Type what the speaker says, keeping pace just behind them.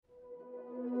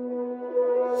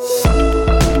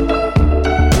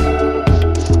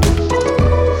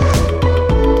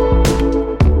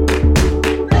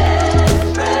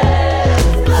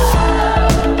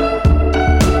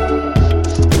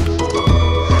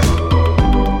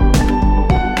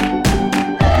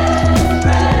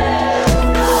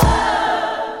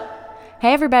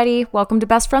everybody. Welcome to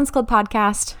Best Friends Club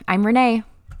podcast. I'm Renee.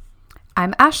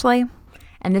 I'm Ashley.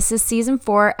 And this is season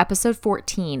 4, episode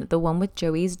 14, the one with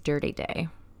Joey's Dirty Day.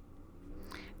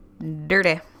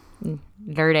 Dirty.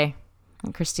 Dirty.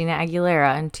 And Christina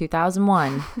Aguilera in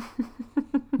 2001.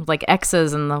 Like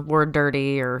X's in the word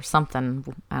dirty or something.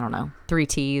 I don't know. 3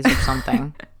 T's or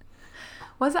something.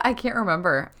 Was it? I can't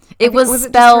remember. It was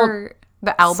spelled.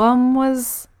 The album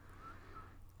was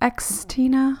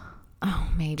X-Tina? Oh,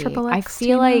 maybe. Triple I X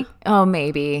feel Tina? like,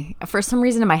 maybe. For some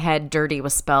reason in my head, dirty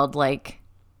was spelled like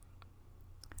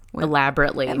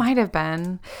elaborately. It might have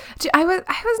been. I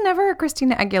was never a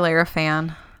Christina Aguilera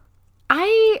fan.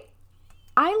 I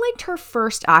liked her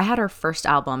first. I had her first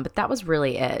album, but that was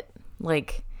really it.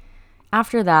 Like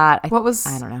after that, I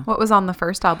don't know. What was on the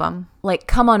first album? Like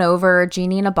Come On Over,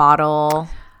 Genie in a Bottle.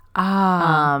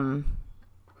 Ah.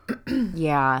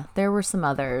 Yeah, there were some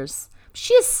others.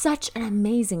 She has such an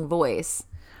amazing voice.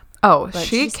 Oh, But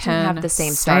she just can didn't have the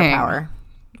same star sing. power.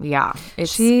 Yeah,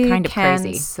 it's She kind of can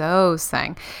crazy. so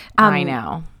sing. I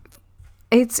know.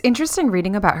 It's interesting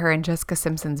reading about her in Jessica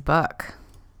Simpson's book.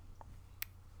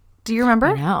 Do you remember?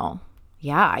 I know.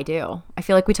 Yeah, I do. I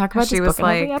feel like we talk about She this was book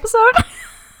in every like- episode.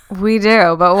 We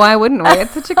do, but why wouldn't we?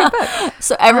 It's such a good book.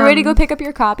 So everybody go pick up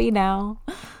your copy now.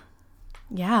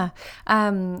 Yeah.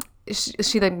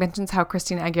 She like mentions how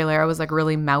Christina Aguilera was like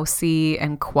really mousy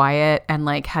and quiet and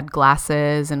like had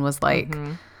glasses and was like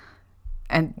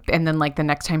and then like the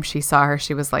next time she saw her,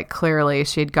 she was like clearly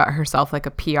she'd got herself like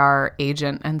a PR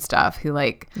agent and stuff who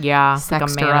like Yeah, like a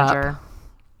sexed her up. manager.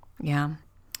 Yeah.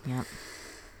 Yep.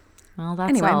 Well, that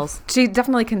Anyway, sells. she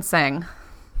definitely can sing.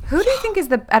 Who do you think is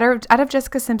the better out of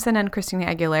Jessica Simpson and Christina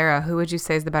Aguilera? Who would you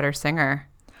say is the better singer?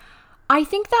 I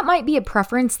think that might be a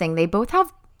preference thing. They both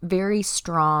have very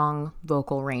strong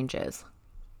vocal ranges.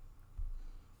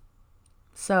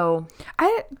 So,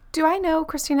 Do I know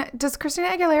Christina? Does Christina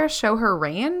Aguilera show her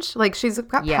range? Like she's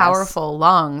got Yes. powerful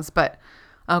lungs, but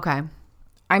okay.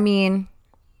 I mean,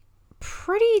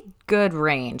 pretty good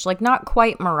range. Like not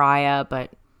quite Mariah,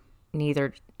 but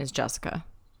neither is Jessica.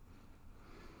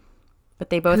 But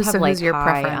they both have like who's your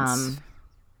high, preference?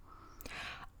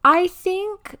 I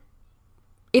think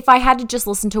if I had to just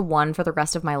listen to one for the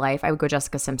rest of my life, I would go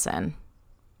Jessica Simpson.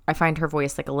 I find her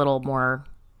voice like a little more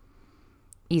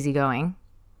easygoing.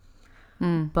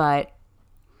 But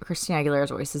Christina Aguilera's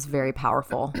voice is very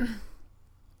powerful.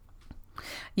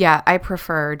 Yeah, I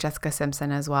prefer Jessica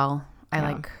Simpson as well. I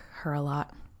like her a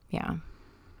lot. Yeah.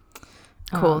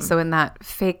 Cool. So in that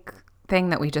fake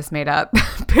thing that we just made up,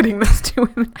 pitting those two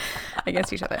women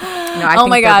against each other. No, I Oh think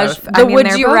my they're gosh. both- The I mean, would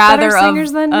they're you both better rather singers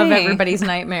of than me. everybody's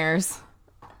nightmares.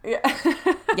 Yeah.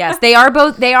 Yes, they are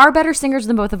better singers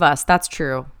than both of us. That's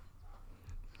true.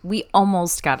 We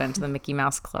almost got into the Mickey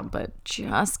Mouse Club, but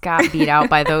just got beat out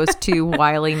by those two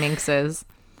wily minxes.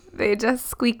 They just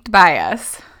squeaked by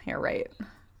us. You're right.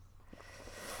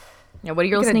 Yeah, what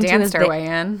you're We could listening have to is danced our way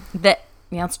in. yeah,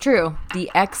 that's true. The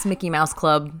ex Mickey Mouse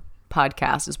Club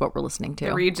podcast is what we're listening to.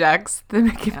 The rejects. The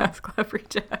Mickey Mouse Club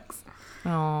rejects.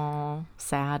 Oh,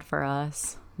 sad for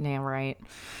us. Yeah, right.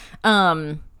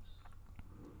 But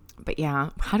yeah,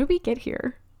 how did we get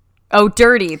here? Oh,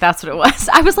 dirty. That's what it was.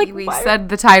 I was like, We why? said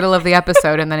the title of the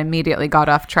episode and then immediately got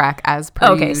off track as per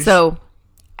Okay, usual. so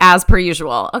as per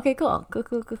usual. Okay, cool.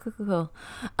 Cool.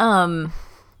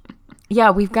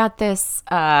 Yeah, we've got this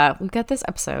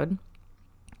episode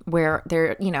where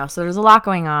so there's a lot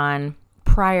going on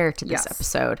prior to this Yes.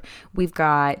 episode. We've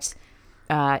got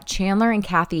Chandler and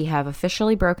Kathy have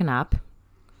officially broken up.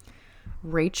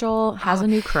 Rachel has a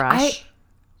new crush.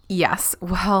 Yes.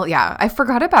 Well, yeah. I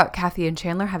forgot about Kathy and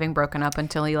Chandler having broken up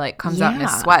until he like comes out in his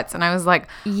Yeah. sweats. And I was like,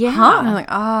 Yeah. huh? And I'm like,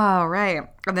 oh, right.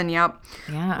 And then, yep.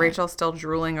 Yeah. Rachel's still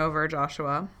drooling over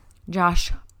Joshua.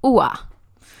 Josh. Ooh.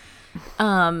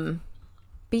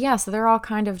 But yeah, so they're all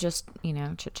kind of just,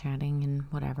 chit-chatting and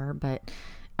whatever. But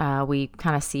we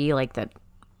kind of see like that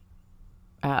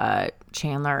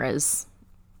Chandler has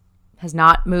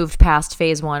not moved past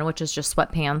phase 1, which is just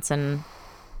sweatpants and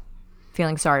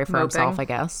feeling sorry for Moping. himself, I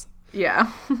guess. Yeah.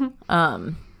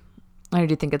 I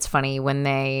do think it's funny when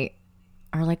they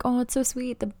are like, oh, it's so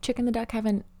sweet. The chick and the duck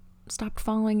haven't stopped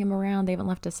following him around. They haven't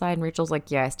left his side. And Rachel's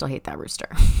like, yeah, I still hate that rooster.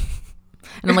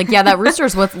 And I'm like, yeah, that rooster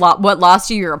is what lost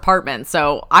you your apartment.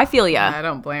 So I feel ya. I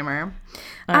don't blame her.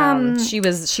 She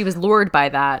was lured by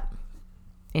that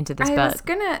into this I bed. was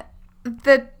gonna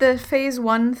the phase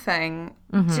 1 thing.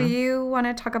 Mm-hmm. Do you want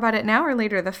to talk about it now or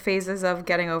later? The phases of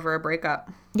getting over a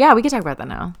breakup. Yeah, we can talk about that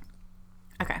now.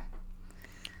 Okay.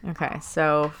 Okay,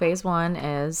 so phase 1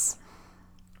 is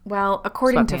Well,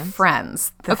 according to Sweatpants.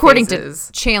 friends, the according phases,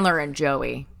 to Chandler and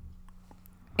Joey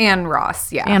and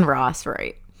Ross, yeah, and Ross,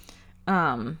 right?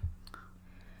 Even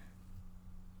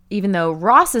though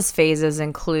Ross's phases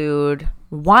include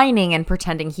whining and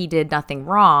pretending he did nothing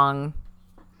wrong,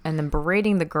 and then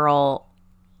berating the girl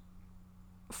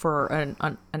for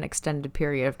an extended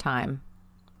period of time.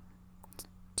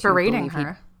 Berating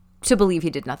her? To believe he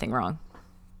did nothing wrong.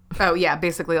 Oh, yeah.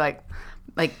 Basically, like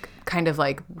kind of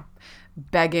like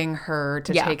begging her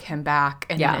to take him back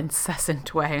in an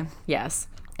incessant way. Yes.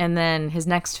 And then his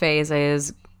next phase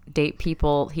is date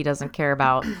people he doesn't care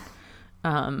about.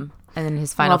 And then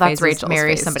his final phase is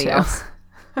marry somebody else.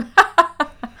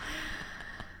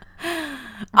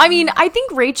 I mean, I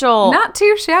think Rachel... Not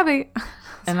too shabby.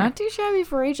 And not too shabby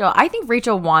for Rachel. I think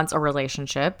Rachel wants a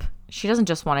relationship. She doesn't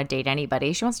just want to date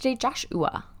anybody. She wants to date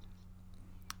Joshua.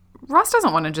 Ross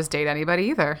doesn't want to just date anybody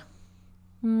either.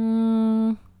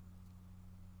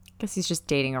 Guess he's just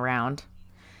dating around.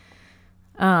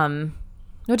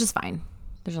 Which is fine.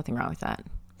 There's nothing wrong with that.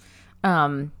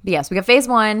 But yes, we got phase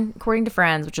 1, according to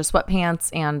friends, which is sweatpants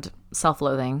and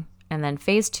self-loathing. And then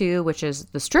phase 2, which is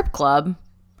the strip club.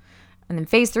 And then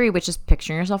phase 3, which is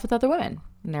picturing yourself with other women.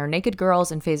 And there are naked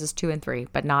girls in phases 2 and 3,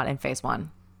 but not in phase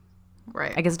 1.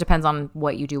 Right. I guess it depends on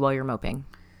what you do while you're moping.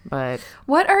 But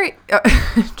what are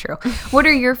true? What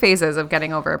are your phases of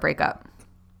getting over a breakup?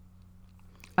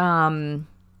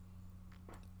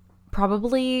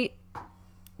 Probably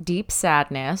deep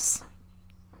sadness.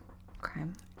 Okay.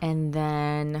 And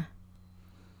then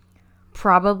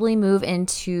probably move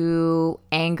into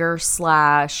anger /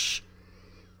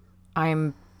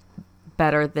 I'm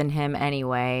better than him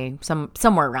anyway.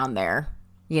 Somewhere around there,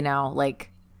 you know, like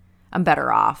I'm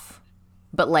better off.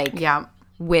 But like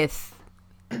with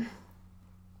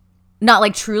not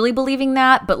like truly believing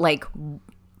that, but like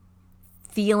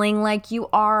feeling like you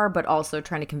are, but also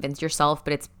trying to convince yourself,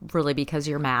 but it's really because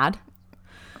you're mad.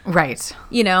 Right.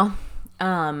 You know?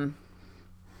 And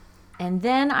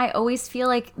then I always feel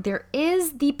like there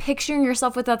is the picturing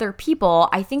yourself with other people.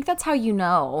 I think that's how you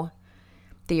know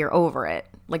that you're over it,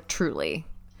 like truly.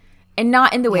 And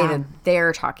not in the way that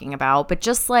they're talking about, but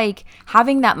just like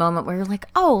having that moment where you're like,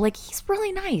 oh, like he's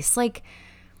really nice. Like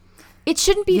it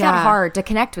shouldn't be that hard to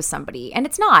connect with somebody. And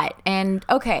it's not. And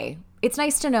okay, it's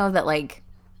nice to know that like,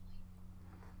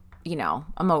 you know,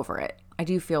 I'm over it. I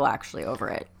do feel actually over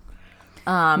it.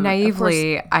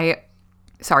 Naively,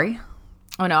 sorry.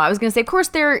 Oh, no, I was going to say, of course,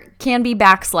 there can be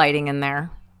backsliding in there,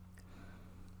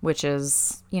 which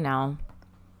is, you know,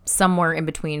 somewhere in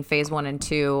between phase 1 and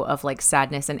 2 of, like,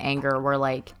 sadness and anger where,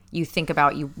 like, you think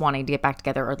about you wanting to get back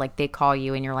together or, like, they call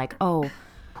you and you're like, oh,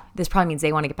 this probably means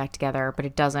they want to get back together, but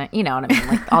it doesn't, you know what I mean?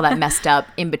 Like, all that messed up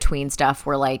in-between stuff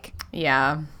where, like,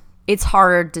 it's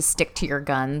hard to stick to your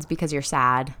guns because you're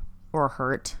sad or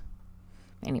hurt.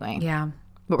 Anyway. Yeah.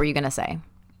 What were you going to say?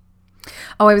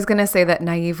 Oh, I was going to say that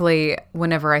naively,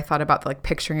 whenever I thought about like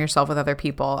picturing yourself with other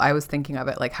people, I was thinking of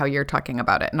it like how you're talking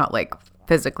about it, not like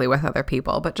physically with other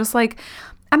people, but just like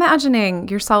imagining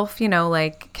yourself, you know,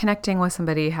 like connecting with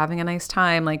somebody, having a nice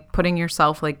time, like putting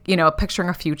yourself like, you know, picturing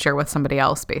a future with somebody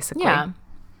else, basically. Yeah.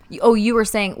 Oh, you were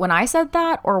saying when I said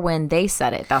that or when they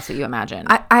said it, that's what you imagined?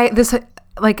 This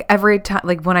like every time,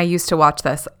 like when I used to watch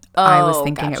this, I was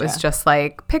thinking It was just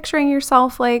like picturing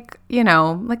yourself like, you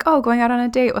know, like, oh, going out on a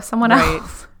date with someone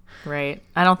else. Right.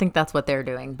 I don't think that's what they're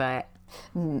doing, but.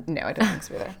 No, I don't think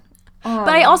so either. But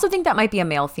I also think that might be a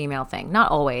male-female thing.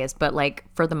 Not always, but like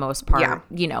for the most part,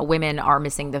 you know, women are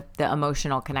missing the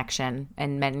emotional connection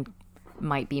and men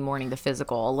might be mourning the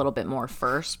physical a little bit more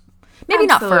first. Maybe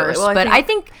not first, well, but I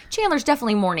think Chandler's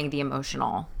definitely mourning the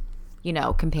emotional, you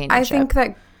know, companionship. I think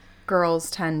that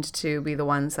girls tend to be the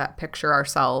ones that picture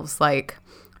ourselves like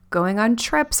going on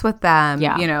trips with them,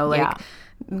 you know, like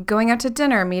going out to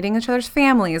dinner, meeting each other's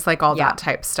families, like all that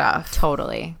type stuff.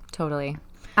 Totally.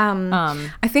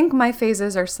 I think my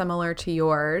phases are similar to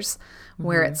yours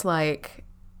where it's like,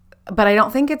 but I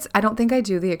don't think I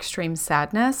do the extreme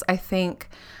sadness. I think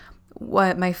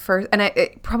what my first, and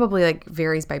it probably like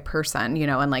varies by person, you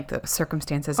know, and like the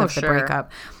circumstances of the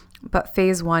breakup, but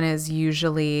phase 1 is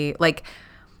usually like,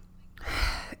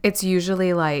 it's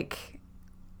usually like,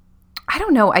 I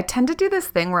don't know. I tend to do this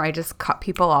thing where I just cut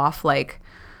people off, like,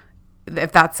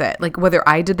 if that's it. Like, whether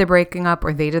I did the breaking up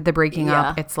or they did the breaking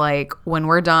up, it's like, when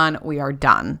we're done, we are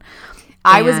done.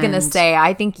 I was going to say,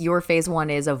 I think your phase 1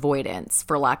 is avoidance,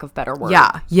 for lack of better word.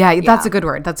 Yeah, that's a good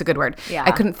word. Yeah. I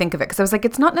couldn't think of it because I was like,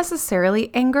 it's not necessarily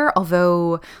anger,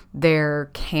 although there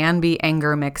can be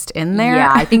anger mixed in there.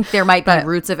 Yeah, I think there might be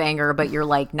roots of anger, but you're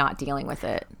like not dealing with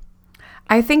it.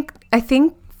 I think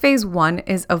phase 1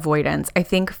 is avoidance. I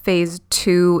think phase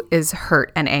 2 is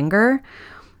hurt and anger,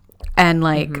 and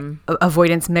like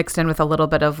avoidance mixed in with a little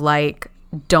bit of like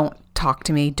don't talk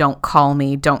to me, don't call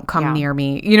me, don't come near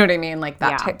me. You know what I mean? Like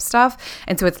that type stuff.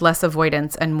 And so it's less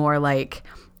avoidance and more like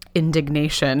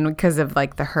indignation because of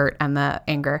like the hurt and the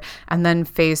anger. And then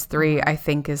phase 3, I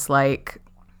think, is like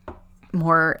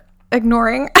more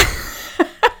ignoring.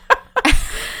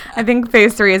 I think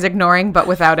phase 3 is ignoring, but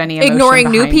without any emotion ignoring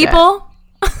new people.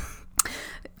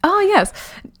 Oh, yes.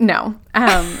 No.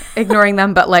 Ignoring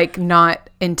them, but like not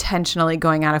intentionally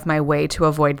going out of my way to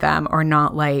avoid them, or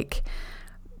not like,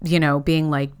 you know,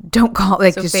 being like, don't call.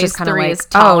 Like, So it's phase just kind of 3 like, is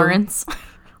tolerance. Oh,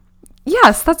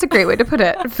 yes, that's a great way to put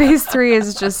it. Phase 3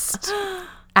 is just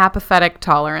apathetic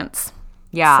tolerance.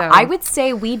 Yeah, So- I would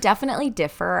say we definitely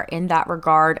differ in that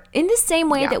regard, in the same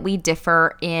way that we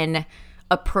differ in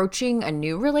approaching a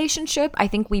new relationship. I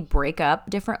think we break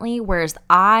up differently, whereas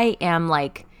I am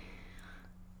like,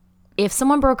 if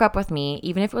someone broke up with me,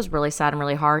 even if it was really sad and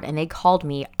really hard, and they called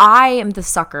me, I am the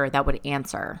sucker that would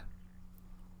answer.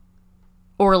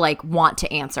 Or like want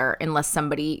to answer unless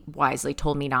somebody wisely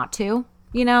told me not to,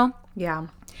 you know? Yeah.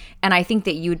 And I think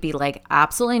that you would be like,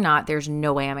 absolutely not. There's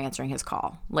no way I'm answering his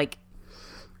call. Like,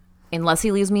 unless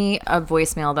he leaves me a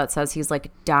voicemail that says he's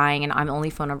like dying and I'm the only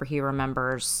phone number he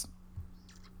remembers,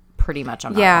 pretty much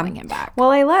I'm not calling him back.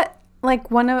 Well, I let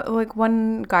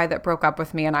one guy that broke up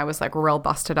with me, and I was like real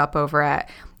busted up over it.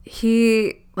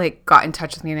 He like got in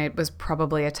touch with me, and it was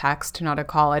probably a text, not a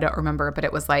call. I don't remember, but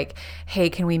it was like, hey,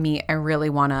 can we meet? I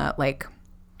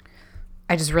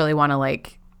just really want to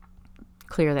like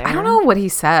Clear the air. I don't know what he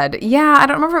said. Yeah, I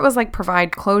don't remember if it was like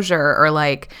provide closure or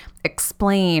like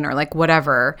explain or like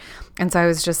whatever. And so I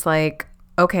was just like,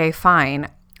 okay, fine.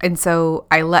 And so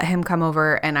I let him come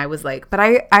over, and I was like, but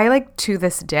I like to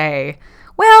this day,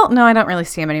 well, no, I don't really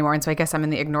see him anymore. And so I guess I'm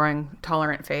in the ignoring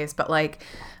tolerant phase, but like,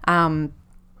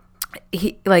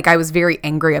 he like, I was very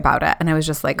angry about it, and I was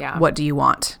just like, what do you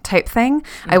want type thing.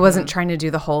 I wasn't trying to do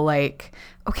the whole like,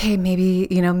 okay, maybe,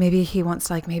 you know, maybe he wants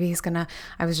to like, maybe he's gonna,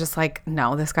 I was just like,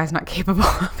 no, this guy's not capable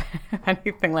of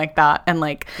anything like that. And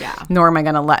like, nor am I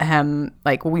going to let him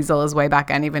like weasel his way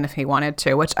back in, even if he wanted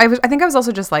to, which I think I was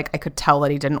also just like, I could tell that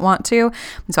he didn't want to.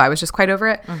 And so I was just quite over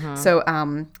it. So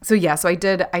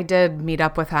I did meet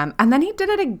up with him, and then he did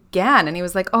it again. And he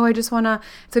was like, oh, I just want to,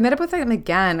 so I met up with him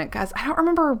again. Guys, I don't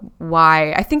remember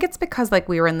why. I think it's because like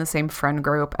we were in the same friend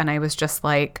group, and I was just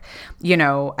like, you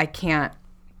know, I can't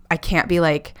be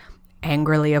like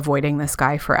angrily avoiding this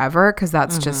guy forever, because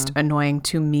that's just annoying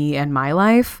to me and my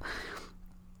life.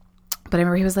 But I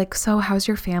remember he was like, so how's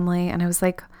your family? And I was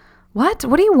like, what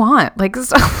do you want? Like,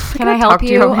 can I help talk to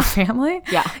you about my family?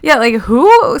 Yeah, like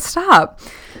who? Stop.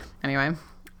 Anyway,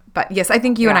 but yes, I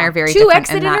think you and I are very different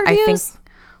exit in that. interviews?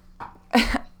 I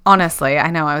think honestly,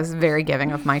 I know I was very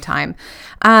giving of my time.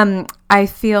 I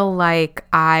feel like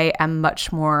I am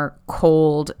much more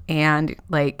cold and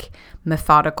like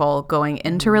methodical going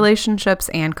into relationships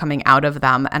and coming out of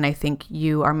them. And I think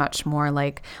you are much more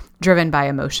like driven by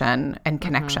emotion and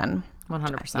connection.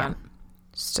 100%. Yeah.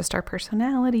 It's just our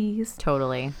personalities.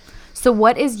 Totally. So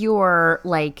what is your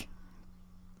like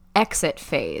exit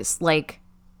phase? Like,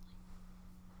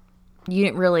 you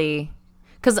didn't really,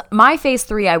 because my phase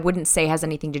 3, I wouldn't say has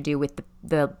anything to do with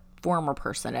the former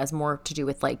person, as more to do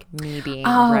with like me being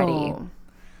ready.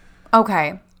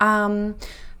 Okay.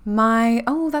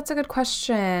 That's a good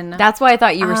question. That's why I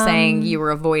thought you were saying you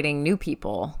were avoiding new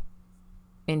people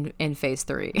in phase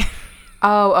 3.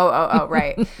 Oh,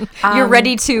 right. You're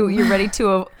ready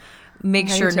to make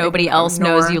sure nobody else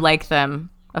knows you like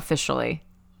them officially.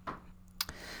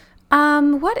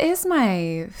 What is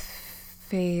my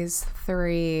phase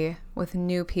 3 with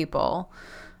new people?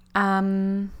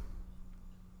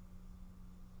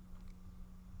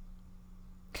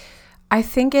 I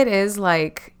think it is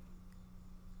like,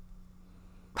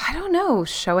 I don't know,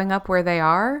 showing up where they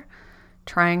are,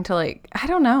 trying to like, I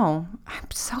don't know. I'm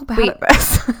so bad at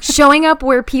this. Showing up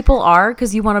where people are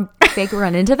because you want to fake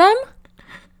run into them?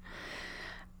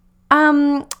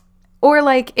 Or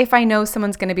like if I know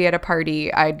someone's going to be at a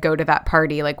party, I'd go to that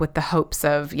party like with the hopes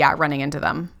of, running into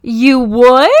them. You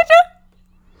would?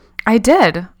 I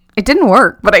did. It didn't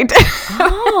work, but I did.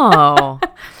 Oh.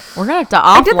 We're going to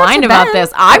have to offline about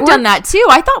this. I've done that too.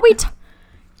 I thought we...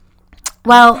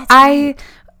 Well, I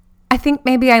think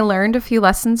maybe I learned a few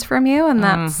lessons from you, and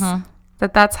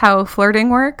that's how flirting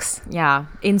works. Yeah.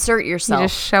 Insert yourself. You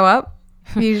just show up.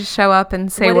 You just show up and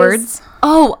say words.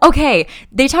 Oh, okay.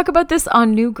 They talk about this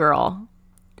on New Girl.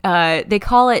 They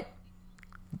call it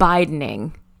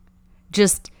Bidening.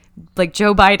 Just like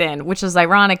Joe Biden, which is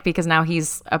ironic because now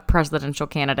he's a presidential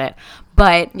candidate.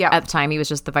 But at the time, he was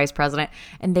just the vice president.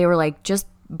 And they were like, just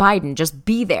Biden, just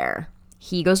be there.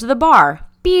 He goes to the bar.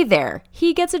 Be there.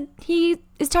 He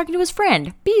is talking to his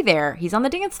friend. Be there. He's on the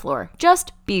dance floor.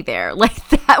 Just be there. Like,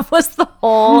 that was the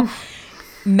whole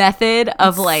method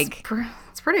of like.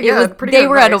 It's pretty good. They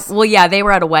were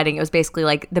at a wedding. It was basically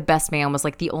like the best man was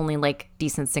like the only like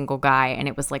decent single guy, and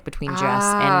it was like between Jess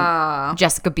and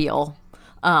Jessica Biel.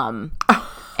 And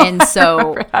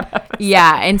so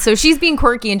and so she's being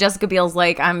quirky, and Jessica Biel's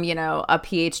like, I'm, you know, a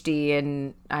PhD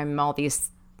and I'm all these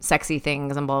sexy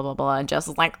things and blah blah blah, and Jess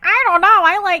is like, I don't know,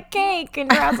 I like cake and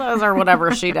dresses or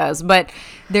whatever she does. But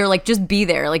they're like, just be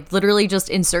there, like literally just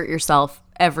insert yourself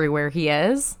everywhere he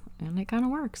is, and it kind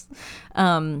of works.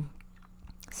 So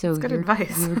that's good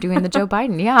advice. You were doing the Joe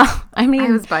Biden. Yeah, I mean,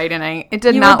 I was Bidening. It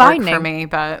did not work for me,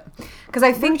 but because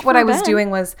I think what I was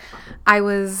doing was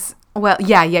So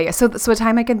a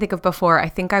time I can think of before, I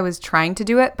think I was trying to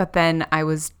do it, but then I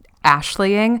was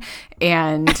Ashleying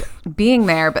and being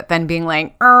there, but then being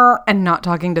like, and not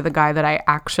talking to the guy that I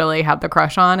actually had the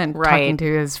crush on, and talking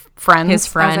to his friend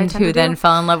who then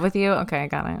fell in love with you. Okay, I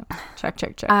got it. Check.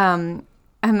 And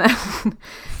then,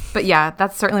 but yeah,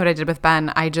 that's certainly what I did with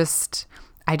Ben. I just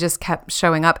kept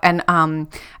showing up. And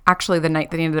actually the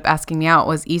night that he ended up asking me out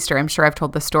was Easter. I'm sure I've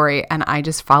told the story. And I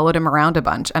just followed him around a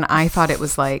bunch. And I thought it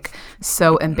was like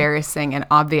so embarrassing and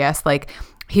obvious. Like,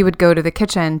 he would go to the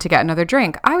kitchen to get another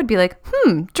drink. I would be like,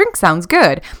 drink sounds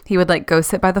good. He would like go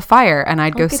sit by the fire, and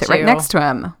I'd go sit right next to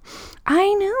him.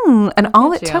 I know. And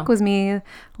all it took was me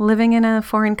living in a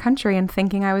foreign country and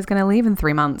thinking I was going to leave in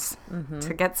 3 months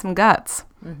to get some guts.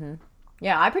 Mm-hmm.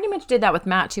 Yeah, I pretty much did that with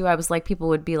Matt too. I was like, people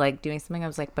would be like doing something. I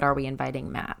was like, but are we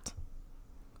inviting Matt?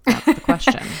 That's the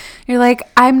question. You're like,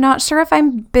 I'm not sure if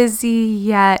I'm busy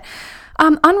yet.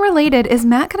 Unrelated, is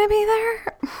Matt going to be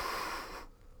there?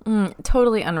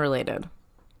 Totally unrelated.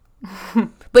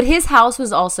 But his house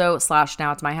was also, /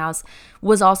 now it's my house,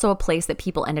 was also a place that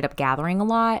people ended up gathering a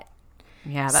lot.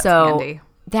 Yeah, that's handy.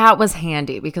 That was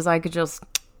handy because I could just,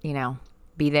 you know,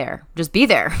 be there. Just be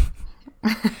there.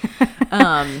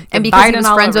 And because he was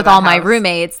friends with all my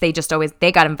roommates, they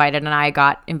got invited, and I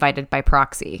got invited by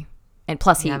proxy. And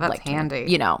plus he liked handy.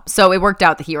 Me, you know. So it worked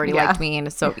out that he already liked me,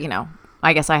 and so, you know,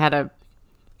 I guess I had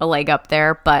a leg up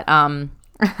there, but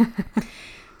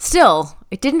still,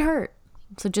 it didn't hurt.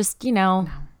 So just, you know,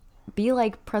 be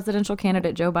like presidential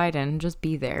candidate Joe Biden. Just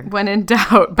be there. When in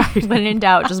doubt, Biden. When in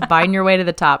doubt, just Biden your way to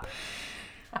the top.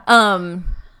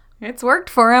 It's worked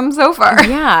for him so far.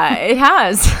 Yeah, it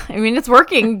has. I mean, it's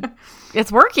working.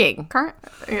 It's working.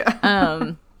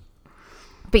 But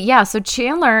yeah, so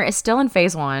Chandler is still in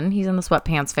phase 1. He's in the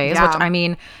sweatpants phase, which, I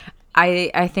mean,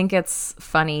 I think it's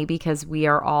funny because we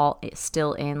are all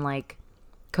still in like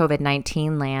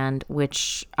COVID-19 land,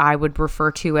 which I would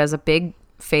refer to as a big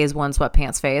phase 1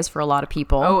 sweatpants phase for a lot of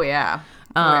people. Oh yeah.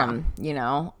 You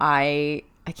know, I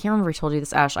can't remember if I told you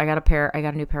this, Ash. I got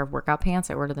a new pair of workout pants.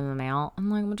 I ordered them in the mail.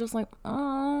 I'm just like,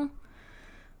 oh,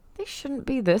 they shouldn't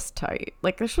be this tight.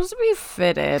 Like, they're supposed to be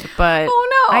fitted, but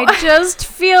oh no, I just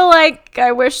feel like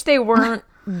I wish they weren't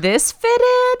this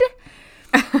fitted.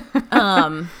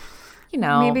 You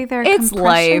know, maybe they're it's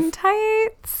life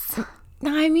tights.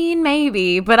 I mean,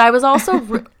 maybe, but I was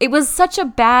also, it was such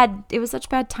bad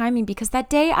timing because that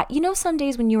day, you know, some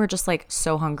days when you were just like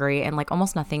so hungry and like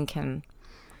almost nothing can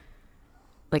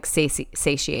like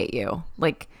satiate you.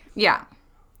 Like, yeah,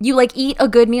 you like eat a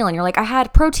good meal and you're like, I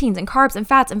had proteins and carbs and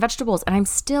fats and vegetables and I'm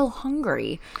still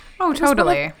hungry. Oh,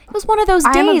 totally. It was one of those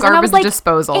days. I am a garbage and I was like,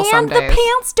 disposal and some the days.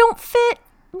 pants don't fit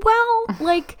well.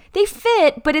 Like, they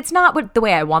fit, but it's not the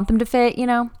way I want them to fit, you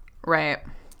know? Right.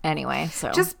 Anyway,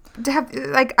 so just to have,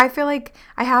 like, I feel like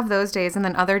I have those days, and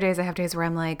then other days I have days where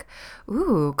I'm like,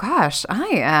 ooh, gosh, I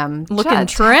am looking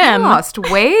trim. Lost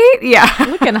weight. Yeah.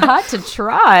 Looking hot to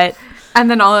trot. And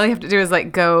then all I have to do is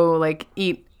like go like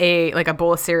eat a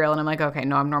bowl of cereal, and I'm like, okay,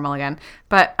 no, I'm normal again.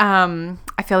 But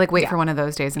I feel like wait for one of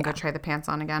those days and go try the pants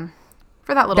on again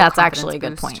for that little. That's actually a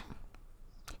good point.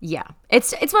 Yeah,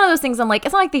 it's one of those things. I'm like,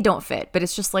 it's not like they don't fit, but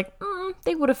it's just like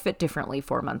they would have fit differently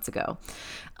 4 months ago.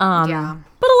 Yeah,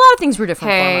 but a lot of things were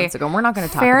different 4 months ago. And we're not going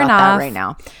to talk about that right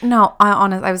now. No,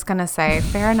 I was gonna say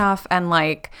fair enough, and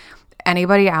like.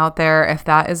 Anybody out there, if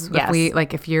that is,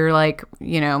 if you're like,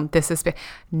 you know, this is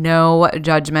no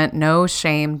judgment, no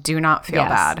shame, do not feel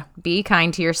bad. Be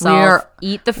kind to yourself.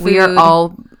 Eat the food. We are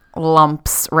all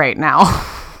lumps right now.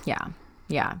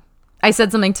 Yeah. I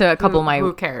said something to a couple of my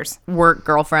work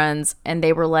girlfriends, and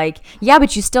they were like, yeah,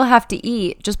 but you still have to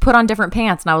eat. Just put on different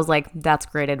pants. And I was like, that's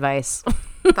great advice.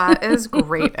 That is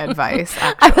great advice,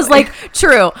 actually. I was like,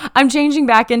 true. I'm changing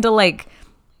back into like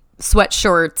sweat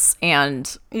shorts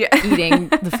and eating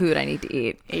the food I need to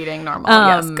eat. Eating normal.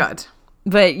 Yes, good.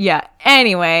 But yeah,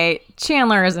 anyway,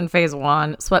 Chandler is in phase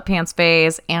 1, sweatpants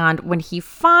phase. And when he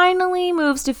finally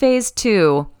moves to phase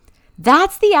 2,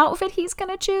 that's the outfit he's going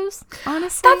to choose,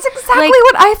 honestly. That's exactly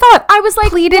what I thought. I was like,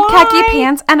 pleated khaki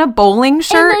pants and a bowling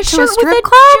shirt and a to shirt a strip with a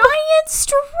club? giant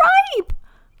stripe.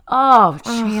 Oh,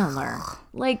 Chandler.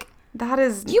 Like,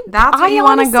 That's what you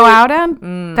want to go out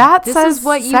in? this is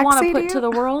what you want to put to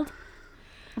the world?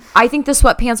 I think the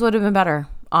sweatpants would have been better,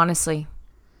 honestly.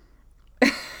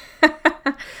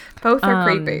 Both are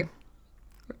creepy.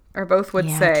 Or both would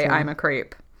say, true. I'm a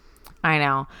creep. I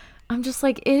know. I'm just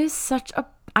like, it is such a...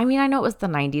 I mean, I know it was the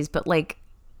 90s, but like,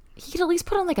 he could at least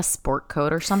put on like a sport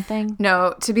coat or something.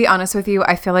 No, to be honest with you,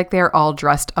 I feel like they're all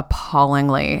dressed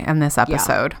appallingly in this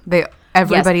episode.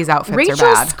 Everybody's outfits are bad.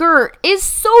 Rachel's skirt is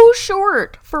so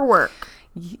short for work.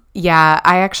 Yeah,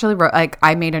 I actually wrote, like,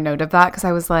 I made a note of that because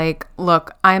I was like,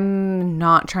 look, I'm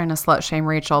not trying to slut shame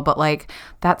Rachel, but like,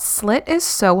 that slit is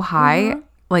so high.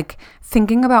 Like,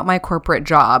 thinking about my corporate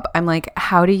job, I'm like,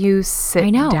 how do you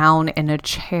sit down in a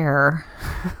chair?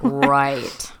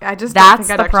 Right. I just that's don't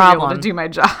think the I'd problem. actually be able to do my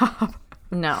job.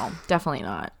 No, definitely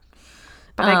not.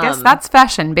 But I guess that's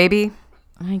fashion, baby.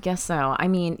 I guess so. I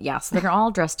mean, yes, they're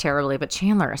all dressed terribly, but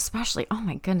Chandler especially. Oh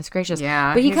my goodness gracious.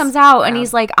 Yeah. But he comes out and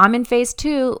he's like, I'm in phase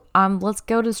 2. Let's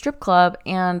go to the strip club,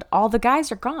 and all the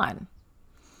guys are gone.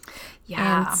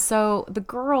 Yeah. And so the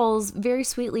girls very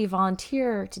sweetly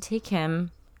volunteer to take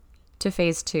him to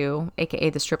phase 2, aka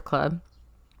the strip club.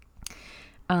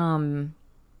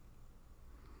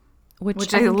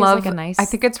 Which I love. Is like a nice... I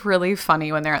think it's really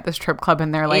funny when they're at the strip club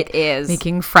and they're like it is.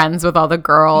 making friends with all the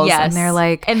girls. Yes. And they're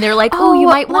like, oh, you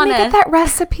might want to get that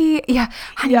recipe. Yeah.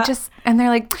 Honey, and they're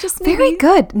like, just very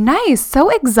good. Nice. So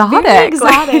exotic. Very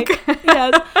exotic.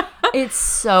 Yes. It's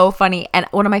so funny. And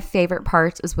one of my favorite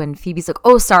parts is when Phoebe's like,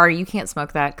 oh, sorry, you can't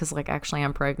smoke that because, like, actually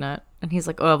I'm pregnant. And he's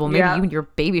like, oh, well, maybe you and your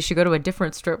baby should go to a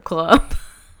different strip club.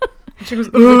 She goes,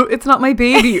 it's not my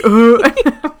baby.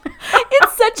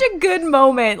 It's such a good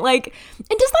moment. Like,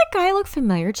 and does that guy look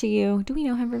familiar to you? Do we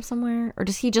know him from somewhere? Or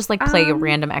does he just, like, play a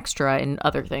random extra in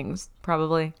other things?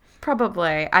 Probably.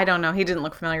 I don't know. He didn't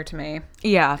look familiar to me.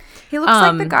 Yeah. He looks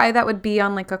like the guy that would be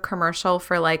on, like, a commercial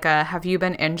for, like, a have you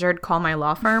been injured? Call my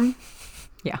law firm.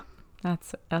 Yeah.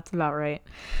 That's about right.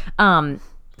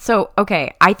 So,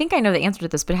 okay. I think I know the answer to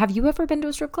this, but have you ever been to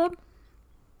a strip club?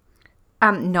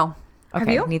 No. Okay. Have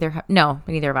you? Neither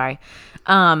have I.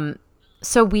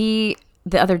 So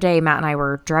the other day, Matt and I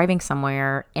were driving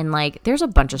somewhere, and like there's a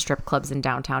bunch of strip clubs in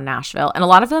downtown Nashville, and a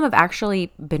lot of them have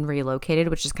actually been relocated,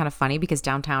 which is kind of funny because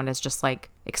downtown is just like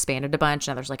expanded a bunch.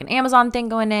 Now there's like an Amazon thing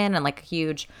going in and like a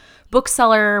huge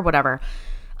bookseller, whatever.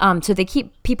 So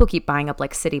people keep buying up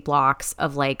like city blocks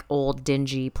of like old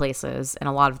dingy places, and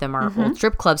a lot of them are old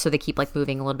strip clubs, so they keep like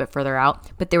moving a little bit further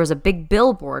out. But there was a big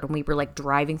billboard when we were like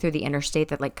driving through the interstate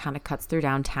that like kind of cuts through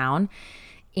downtown,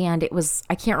 and it was,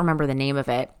 I can't remember the name of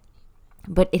it,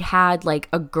 but it had like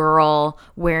a girl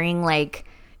wearing like,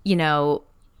 you know,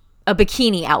 a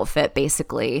bikini outfit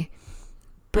basically,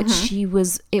 but it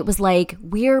was like,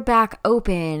 we're back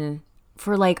open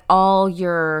for like all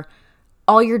your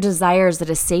desires at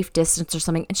a safe distance or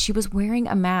something. And she was wearing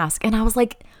a mask. And I was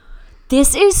like,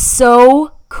 this is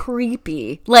so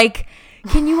creepy. Like,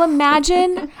 can you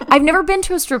imagine? I've never been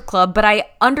to a strip club, but I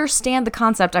understand the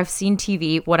concept. I've seen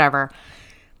TV, whatever.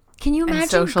 Can you imagine? And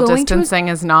social distancing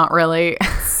is not really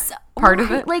part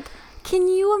of it. Like, can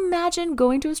you imagine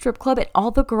going to a strip club and all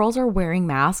the girls are wearing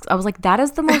masks? I was like, that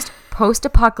is the most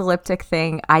post-apocalyptic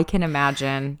thing I can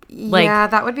imagine. Like, yeah,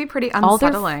 that would be pretty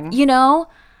unsettling. You know?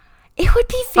 It would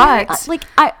be very,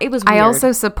 it was weird. I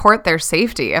also support their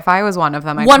safety. If I was one of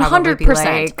them, I'd 100%. probably be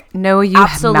like, no, you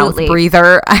Absolutely. mouth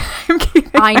breather. I'm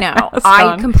keeping I know.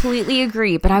 I completely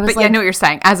agree. But I was I know what you're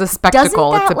saying. As a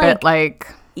spectacle, it's a bit like.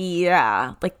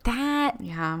 Yeah. Like that.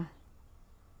 Yeah.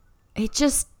 It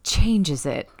just changes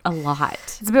it a lot.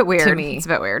 It's a bit weird to me. It's a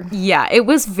bit weird. Yeah. It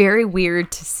was very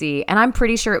weird to see. And I'm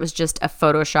pretty sure it was just a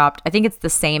photoshopped. I think it's the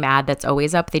same ad that's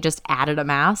always up. They just added a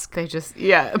mask. They just,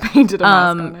 painted a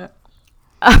mask on it.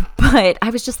 But I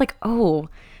was just like, oh,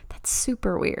 that's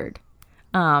super weird.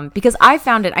 Because I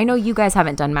found it, I know you guys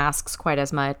haven't done masks quite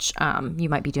as much. You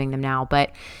might be doing them now,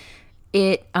 but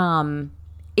it's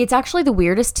actually the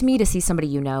weirdest to me to see somebody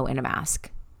you know in a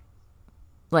mask.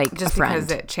 Like just a friend.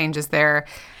 Because it changes their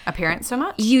appearance so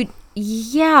much?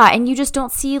 Yeah, and you just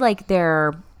don't see like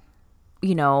their,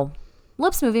 you know,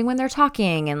 lips moving when they're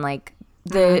talking and like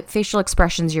the facial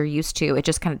expressions you're used to. It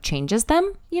just kind of changes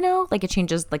them, you know, like it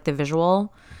changes like the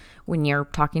visual when you're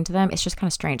talking to them. It's just kind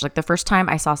of strange. Like the first time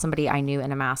I saw somebody I knew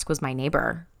in a mask was my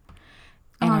neighbor.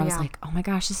 And I was like, oh my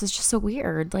gosh, this is just so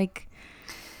weird. Like,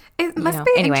 It must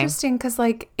be interesting because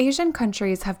like Asian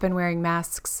countries have been wearing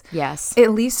masks Yes.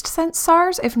 at least since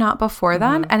SARS, if not before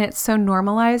then. And it's so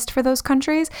normalized for those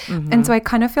countries. And so I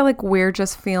kind of feel like we're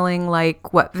just feeling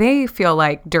like what they feel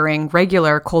like during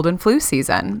regular cold and flu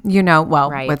season, you know,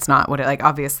 well, Right. it's not what it like,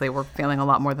 obviously we're feeling a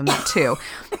lot more than that too,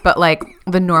 but like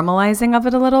the normalizing of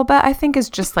it a little bit, I think is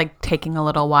just like taking a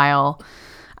little while.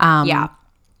 Yeah.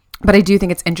 But I do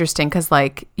think it's interesting because,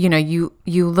 like, you know, you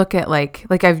look at like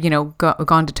I've, you know,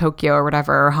 gone to Tokyo or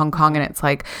whatever, or Hong Kong, and it's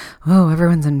like, oh,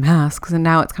 everyone's in masks. And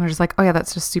now it's kind of just like, oh, yeah,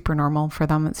 that's just super normal for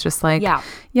them. It's just like, yeah,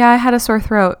 I had a sore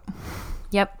throat.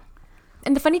 Yep.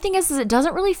 And the funny thing is it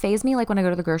doesn't really faze me like when I go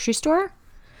to the grocery store.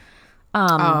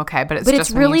 Oh, okay. But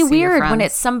it's really weird when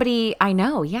it's somebody I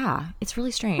know. Yeah. It's really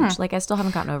strange. Like I still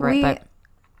haven't gotten over it.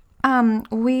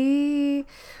 But we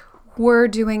were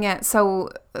doing it. So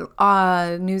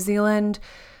New Zealand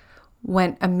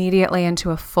went immediately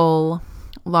into a full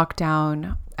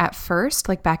lockdown at first,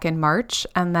 like back in March.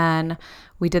 And then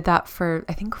we did that for,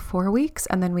 I think, 4 weeks.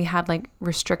 And then we had like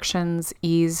restrictions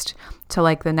eased to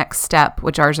like the next step,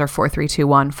 which ours are 4, 3, 2,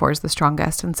 1. 4 is the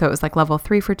strongest. And so it was like level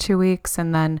 3 for 2 weeks.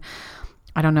 And then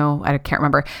I don't know, I can't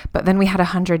remember. But then we had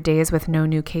 100 days with no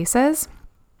new cases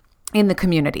in the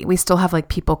community. We still have like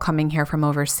people coming here from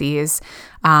overseas,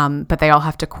 but they all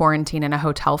have to quarantine in a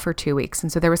hotel for 2 weeks.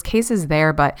 And so there was cases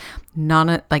there, but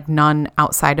none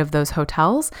outside of those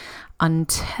hotels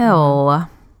until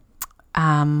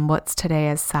what's today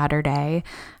is Saturday.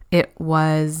 It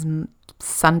was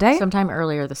Sunday. sometime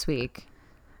earlier this week.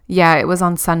 Yeah, it was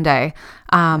on Sunday.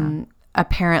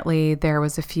 Apparently there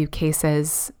was a few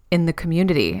cases in the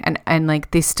community and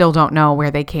like they still don't know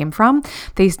where they came from.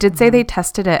 They did say they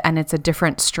tested it and it's a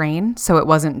different strain. So it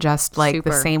wasn't just like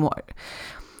the same one.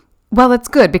 Well, that's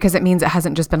good because it means it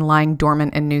hasn't just been lying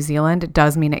dormant in New Zealand. It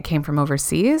does mean it came from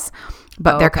overseas,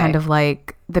 but they're kind of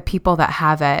like the people that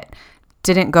have it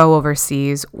didn't go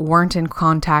overseas, weren't in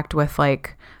contact with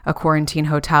like a quarantine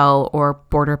hotel or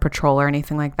border patrol or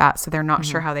anything like that. So they're not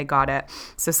sure how they got it.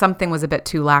 So something was a bit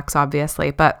too lax,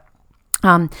 obviously, but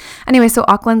anyway, so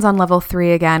Auckland's on level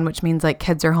 3 again, which means like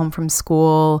kids are home from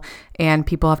school and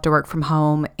people have to work from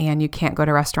home and you can't go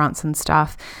to restaurants and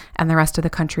stuff. And the rest of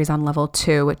the country's on level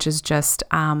 2, which is just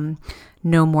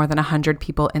no more than 100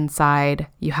 people inside.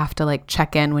 You have to like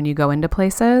check in when you go into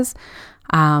places.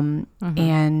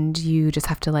 And you just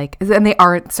have to like, and they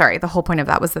are, sorry, the whole point of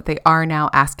that was that they are now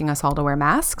asking us all to wear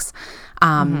masks,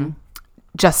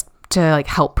 just to like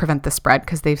help prevent the spread.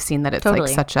 Cause they've seen that it's like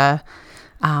such a,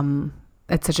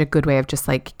 it's such a good way of just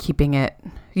like keeping it,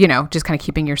 you know, just kind of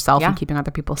keeping yourself and keeping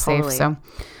other people safe. So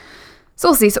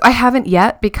we'll see. So I haven't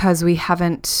yet because we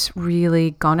haven't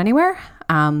really gone anywhere.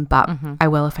 But I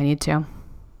will if I need to.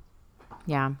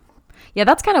 Yeah. Yeah.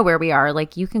 That's kind of where we are.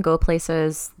 Like you can go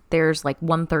places. There's like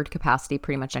 1/3 capacity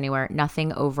pretty much anywhere. No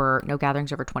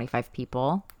gatherings over 25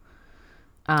 people.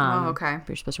 Okay.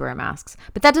 You're supposed to wear masks.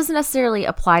 But that doesn't necessarily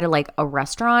apply to like a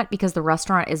restaurant because the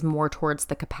restaurant is more towards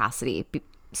the capacity.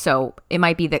 So it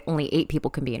might be that only 8 people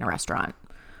can be in a restaurant.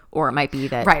 Or it might be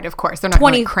that... Right, of course. They're not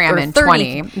going to cram in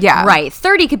 20. Yeah. Right.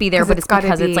 30 could be there, but it's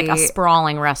because it's like a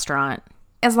sprawling restaurant.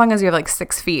 As long as you have like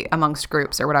 6 feet amongst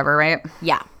groups or whatever, right?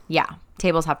 Yeah. Yeah.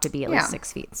 Tables have to be at least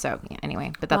 6 feet. So yeah,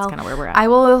 anyway, but that's kind of where we're at. I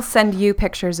will send you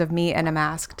pictures of me in a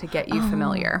mask to get you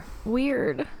familiar.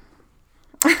 Weird.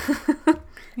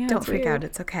 Yeah, don't freak out.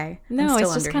 It's okay. No,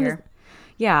 it's just kind of...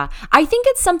 Yeah. I think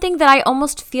it's something that I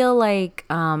almost feel like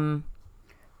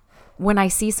when I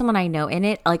see someone I know in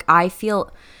it, like I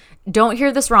feel... Don't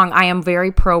hear this wrong. I am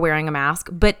very pro wearing a mask,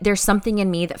 but there's something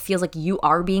in me that feels like you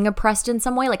are being oppressed in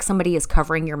some way, like somebody is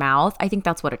covering your mouth. I think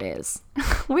that's what it is.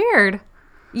 Weird.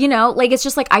 You know, like it's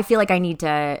just like I feel like I need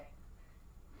to,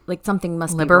 like something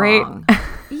must liberate. Be wrong.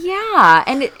 Yeah,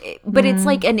 and but it's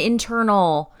like an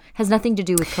internal, has nothing to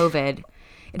do with COVID.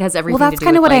 It has everything. Well, that's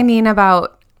kind of what I mean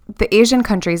about the Asian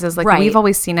countries. Is like we've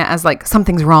always seen it as like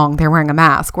something's wrong. They're wearing a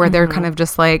mask, where they're kind of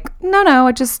just like, no,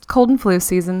 it's just cold and flu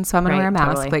season, so I'm gonna wear a mask.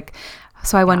 Totally. Like,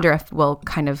 so I wonder if we'll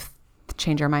kind of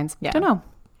change our minds. Yeah. I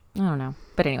don't know.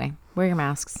 But anyway, wear your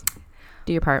masks.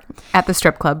 Do your part at the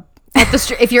strip club.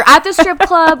 If you're at the strip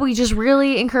club, we just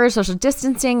really encourage social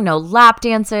distancing, no lap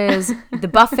dances. The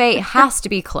buffet has to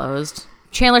be closed.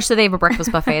 Chandler said they have a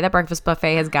breakfast buffet. That breakfast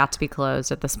buffet has got to be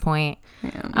closed at this point.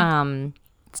 Yeah.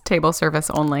 It's table service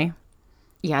only.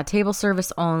 Yeah, table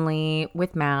service only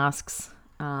with masks.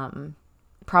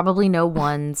 Probably no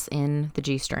ones in the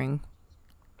G-string.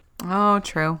 Oh,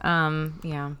 true.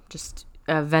 Yeah, just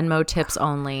Venmo tips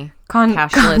only.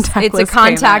 Cashless. It's a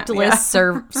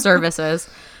contactless services.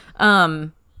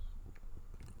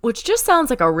 Which just sounds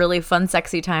like a really fun,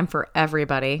 sexy time for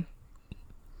everybody.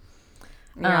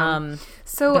 Yeah.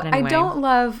 So but anyway. I don't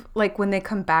love like when they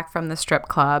come back from the strip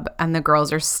club and the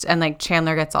girls are and like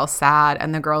Chandler gets all sad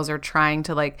and the girls are trying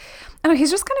to like, I don't know, he's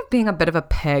just kind of being a bit of a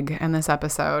pig in this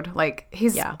episode. Like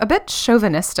he's a bit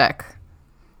chauvinistic.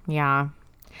 Yeah.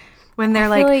 When they're feel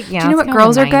like, like, yeah, do you know it's what kinda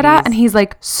girls the are good at? 90s. And he's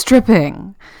like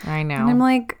stripping. I know. And I'm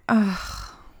like,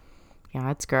 ugh.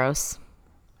 Yeah, it's gross.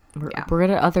 We're Yeah. good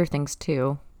at other things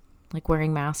too, like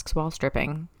wearing masks while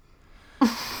stripping.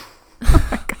 Oh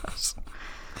my gosh.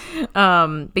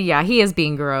 But yeah, he is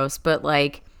being gross, but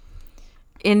like,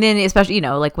 and then especially, you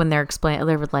know, like when they're explaining,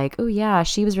 they were like, oh yeah,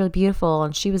 she was really beautiful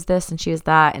and she was this and she was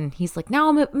that. And he's like, now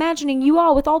I'm imagining you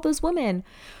all with all those women.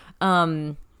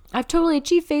 I've totally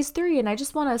achieved phase 3 and I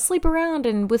just want to sleep around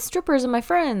and with strippers and my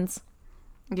friends.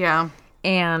 Yeah.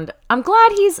 And I'm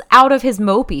glad he's out of his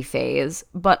mopey phase,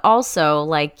 but also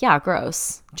like, yeah,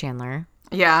 gross, Chandler.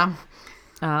 Yeah.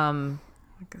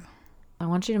 I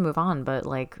want you to move on, but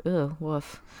like, ugh,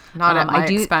 woof. Not at my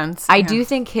expense. I do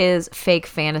think his fake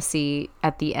fantasy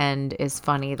at the end is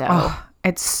funny, though. Oh,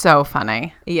 it's so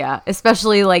funny. Yeah,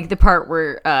 especially like the part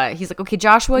where he's like, okay,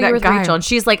 Joshua, That you're with guy. Rachel. And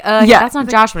she's like, Yeah. that's not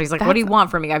Joshua. He's like, what do you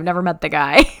want from me? I've never met the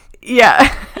guy.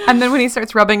 Yeah. And then when he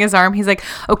starts rubbing his arm, he's like,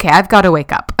 okay, I've got to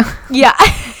wake up. Yeah.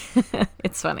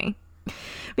 It's funny. But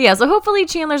yeah, so hopefully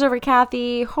Chandler's over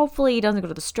Kathy. Hopefully he doesn't go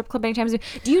to the strip club anytime soon.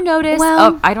 Do you notice?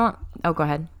 Well- Go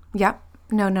ahead. Yep.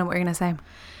 No, what were you going to say?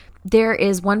 There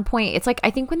is one point, it's like,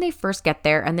 I think when they first get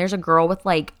there and there's a girl with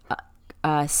like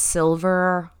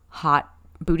silver hot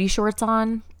booty shorts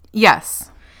on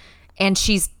Yes. and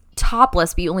she's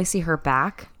topless, but you only see her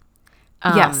back.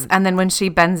 Yes. And then when she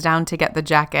bends down to get the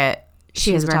jacket,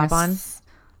 She has a wearing top on.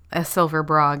 a silver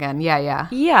bra again. Yeah.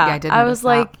 Yeah. I did I notice was that.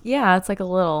 like, yeah, it's like a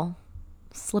little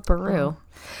slipperoo.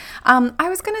 I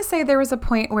was going to say there was a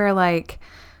point where like,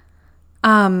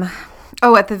 at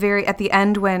the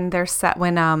end when they're set,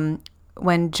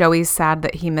 when Joey's sad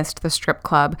that he missed the strip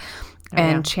club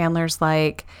and Chandler's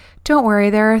like, don't worry,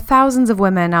 there are thousands of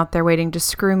women out there waiting to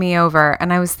screw me over.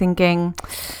 And I was thinking,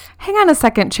 hang on a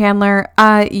second, Chandler,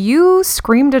 you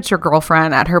screamed at your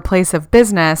girlfriend at her place of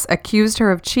business, accused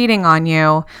her of cheating on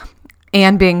you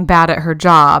and being bad at her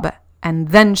job. And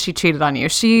then she cheated on you.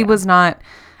 She was not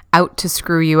out to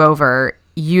screw you over.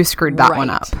 You screwed that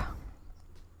one up.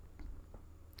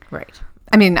 Right.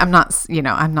 I mean, I'm not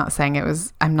saying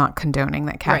I'm not condoning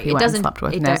that Kathy went and slept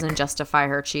with Nick. It doesn't justify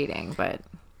her cheating, but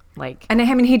like. And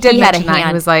I mean, he did had a mention that. He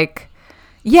hand. was like,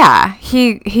 yeah,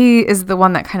 he is the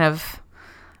one that kind of,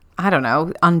 I don't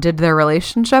know, undid their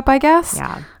relationship, I guess.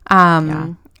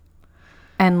 Yeah.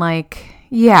 And like,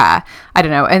 yeah, I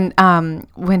don't know. And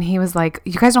when he was like,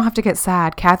 you guys don't have to get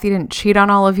sad. Kathy didn't cheat on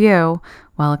all of you.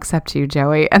 Well, except you,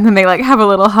 Joey. And then they like have a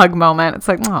little hug moment. It's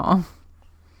like, oh.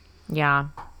 Yeah.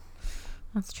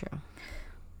 That's true.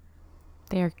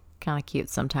 They're kind of cute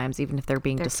sometimes, even if they're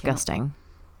being disgusting.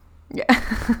 Yeah.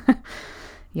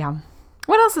 Yeah.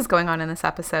 What else is going on in this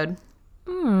episode?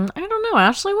 I don't know,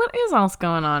 Ashley. What is else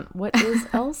going on? What is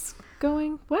else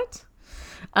going? What?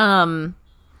 So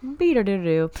we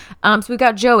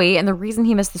got Joey, and the reason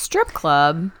he missed the strip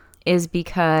club is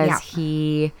because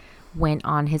he went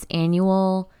on his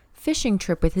annual fishing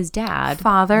trip with his dad.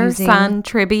 Father-son using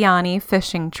Tribbiani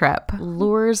fishing trip.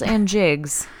 lures and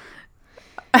jigs.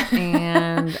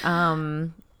 And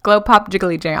Glow Pop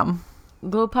Jiggly Jam.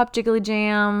 Glow Pop Jiggly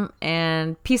Jam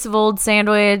and Piece of Old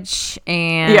Sandwich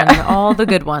and all the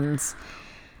good ones.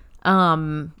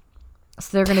 So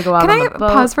they're gonna go out Can on I the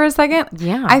boat. pause for a second?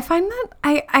 Yeah. I find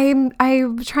that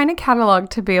I'm trying to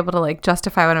catalog to be able to like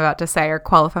justify what I'm about to say or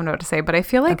qualify what I'm about to say, but I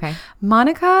feel like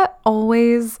Monica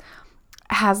always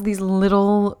has these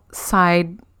little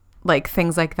side like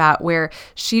things like that where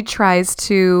she tries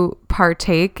to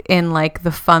partake in like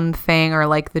the fun thing or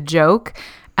like the joke,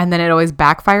 and then it always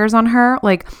backfires on her.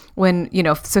 Like when, you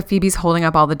know, so Phoebe's holding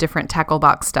up all the different tackle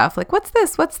box stuff. Like, what's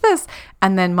this? What's this?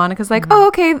 And then Monica's like, oh,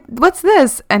 okay, what's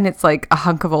this? And it's like a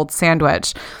hunk of old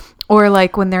sandwich. Or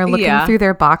like when they're looking through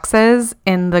their boxes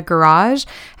in the garage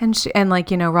and like,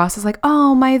 you know, Ross is like,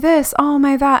 oh, my this, oh,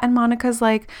 my that. And Monica's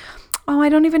like, oh, I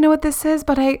don't even know what this is,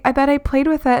 but I bet I played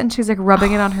with it. And she's like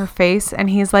rubbing it on her face. And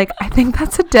he's like, I think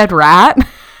that's a dead rat.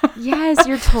 Yes,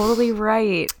 you're totally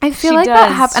right. I feel She like that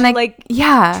does. happens. She,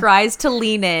 like, tries to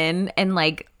lean in and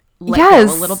like let go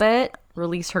a little bit,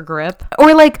 release her grip.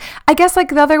 Or like, I guess like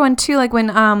the other one too, like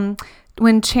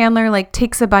when Chandler like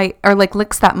takes a bite or like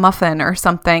licks that muffin or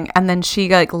something, and then she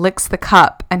like licks the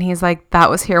cup, and he's like, that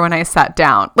was here when I sat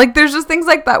down. Like there's just things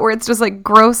like that where it's just like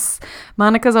gross.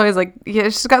 Monica's always like, yeah,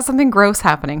 she's got something gross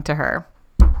happening to her.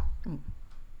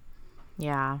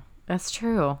 Yeah, that's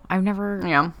true. I've never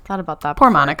thought about that Poor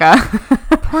before. Monica.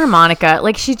 Poor Monica.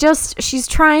 Like she's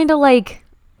trying to like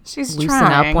She's loosen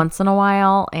trying. up once in a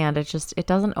while, and it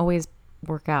doesn't always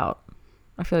work out.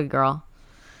 I feel like a girl.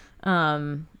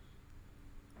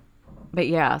 But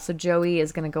yeah, so Joey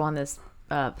is gonna go on this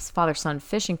father-son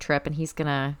fishing trip, and he's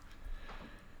gonna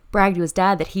brag to his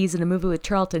dad that he's in a movie with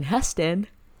Charlton Heston,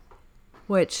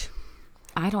 which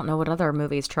I don't know what other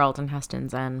movies Charlton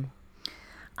Heston's in,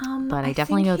 but I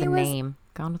definitely know the name.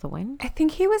 Gone with the Wind? I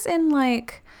think he was in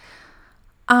like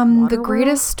The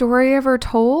Greatest Story Ever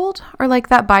Told, or like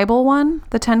that Bible one,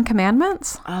 the 10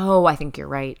 Commandments. Oh, I think you're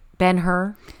right.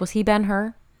 Ben-Hur. Was he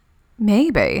Ben-Hur?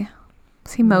 Maybe.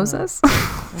 Was he Moses?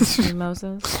 Was he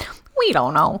Moses? We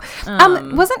don't know.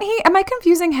 Wasn't he? Am I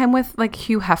confusing him with like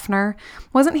Hugh Hefner?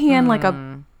 Wasn't he in like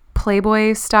a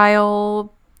Playboy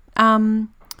style?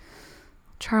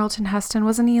 Charlton Heston,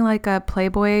 wasn't he like a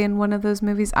Playboy in one of those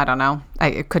movies? I don't know.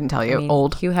 I couldn't tell you.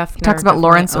 Old. Hugh Hefner. He talks about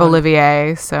Laurence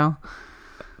Olivier. So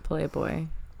Playboy.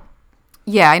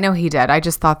 Yeah, I know he did. I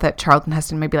just thought that Charlton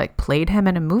Heston maybe like played him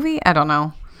in a movie. I don't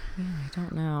know. Yeah, I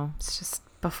don't know. It's just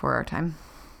before our time.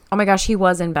 Oh my gosh, he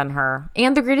was in Ben-Hur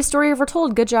and The Greatest Story Ever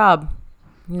Told. Good job.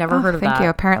 Never heard of that. Thank you.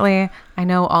 Apparently, I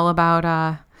know all about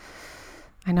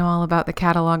the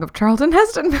catalog of Charlton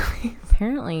Heston movies.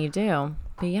 Apparently, you do.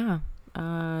 But yeah,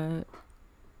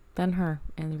 Ben-Hur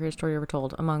and The Greatest Story Ever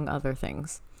Told, among other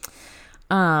things.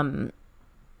 But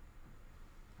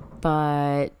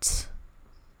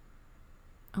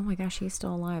oh my gosh, he's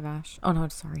still alive, Ash. Oh no,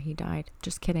 sorry, he died.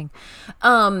 Just kidding.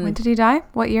 When did he die?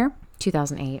 What year?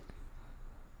 2008.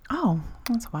 Oh,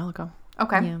 that's a while ago.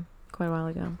 Okay. Yeah, quite a while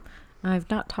ago. I've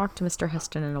not talked to Mr.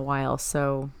 Heston in a while,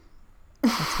 so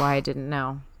that's why I didn't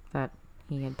know that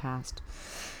he had passed.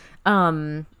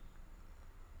 But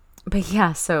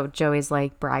yeah, so Joey's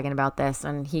like bragging about this,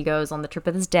 and he goes on the trip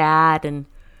with his dad, and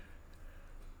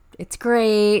it's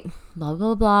great, blah,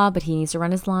 blah, blah, but he needs to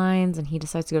run his lines, and he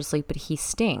decides to go to sleep, but he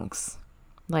stinks.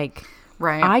 Like,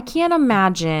 right. I can't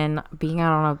imagine being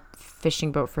out on a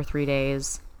fishing boat for 3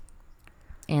 days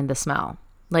and the smell.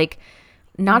 Like,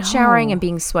 not showering and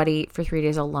being sweaty for 3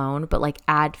 days alone, but like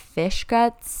add fish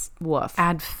guts, woof.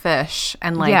 Add fish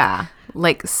and like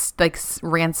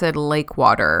rancid lake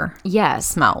water. Yes.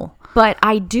 Smell. But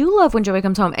I do love when Joey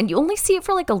comes home, and you only see it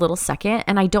for like a little second,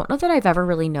 and I don't know that I've ever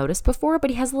really noticed before, but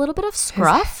he has a little bit of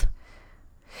scruff.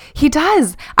 He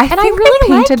does. I think really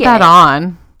they painted that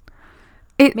on.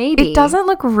 Maybe. It doesn't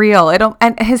look real.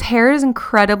 And his hair is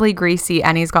incredibly greasy,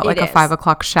 and he's got like a 5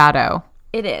 o'clock shadow.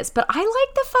 It is, but I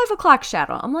like the 5 o'clock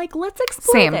shadow. I'm like, let's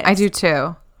explore Same, this. I do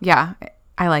too. Yeah,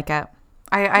 I like it.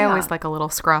 I always like a little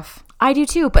scruff. I do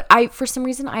too, but for some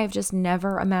reason I have just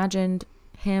never imagined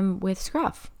him with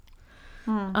scruff.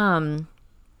 So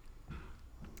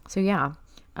yeah,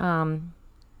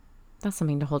 that's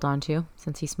something to hold on to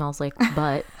since he smells like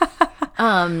butt.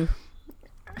 But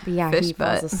yeah, Fish he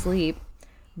butt. falls asleep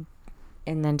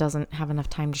and then doesn't have enough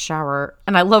time to shower.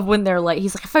 And I love when they're like,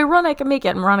 he's like, if I run, I can make it.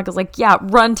 And Veronica's like, yeah,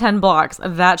 run 10 blocks.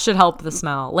 That should help the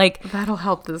smell. Like, that'll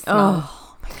help the smell.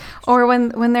 Oh my gosh. Or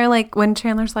when they're like, when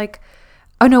Chandler's like,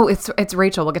 oh no, it's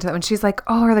Rachel. We'll get to that when she's like,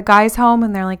 oh, are the guys home?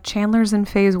 And they're like, Chandler's in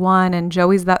phase 1 and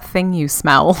Joey's that thing you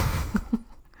smell.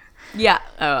 yeah.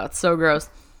 Oh, it's so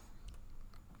gross.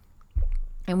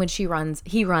 And when he runs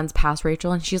past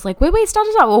Rachel, and she's like, wait, stop.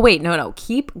 Oh, wait, no,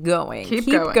 keep going. Keep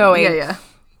going. Yeah.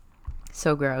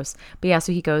 So gross. But yeah,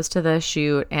 so he goes to the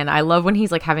shoot, and I love when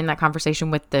he's like having that conversation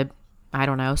with the, I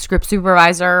don't know, script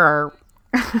supervisor or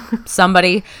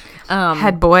somebody.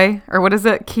 Head boy, or what is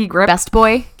it? Key grip? Best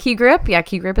boy. Key grip. Yeah,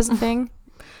 key grip is a thing.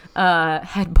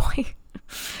 Head boy.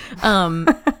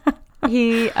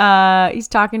 He's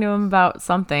talking to him about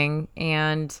something,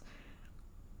 and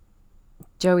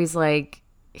Joey's like,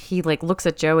 he like looks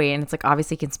at Joey, and it's like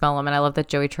obviously he can smell him, and I love that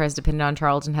Joey tries to pin it on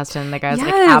Charlton Heston, and the guy's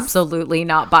like absolutely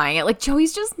not buying it. Like,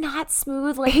 Joey's just not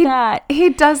smooth like that. He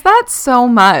does that so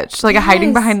much, like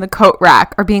hiding behind the coat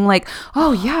rack or being like,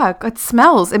 oh yeah, it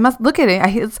smells, it must, look at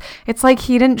it, it's like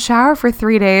he didn't shower for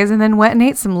 3 days and then went and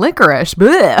ate some licorice.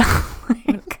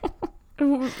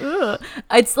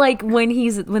 It's like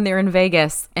when they're in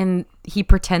Vegas and he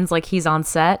pretends like he's on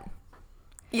set.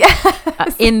 Yeah,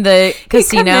 in the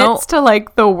casino. He commits to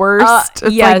like the worst.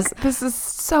 Yes, like, this is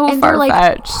so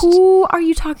far-fetched. Like, who are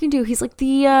you talking to? He's like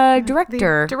the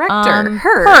director. The director,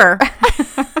 her.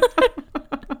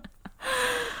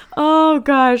 Oh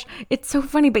gosh, it's so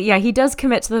funny. But yeah, he does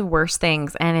commit to the worst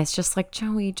things, and it's just like,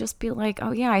 Joey, just be like,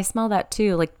 oh yeah, I smell that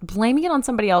too. Like, blaming it on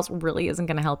somebody else really isn't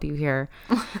going to help you here.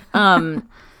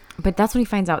 But that's when he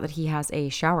finds out that he has a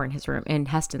shower in his room, in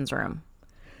Heston's room.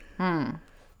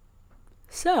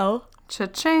 So,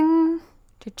 cha-ching.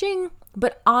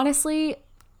 But honestly,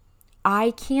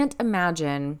 I can't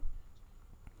imagine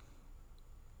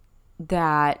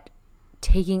that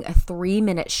taking a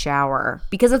 3-minute shower,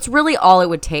 because that's really all it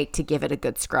would take to give it a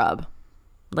good scrub.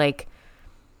 Like,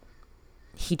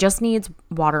 he just needs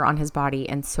water on his body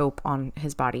and soap on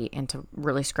his body and to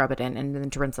really scrub it in and then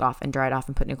to rinse it off and dry it off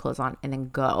and put new clothes on and then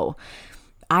go.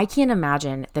 I can't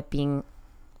imagine that being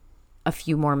a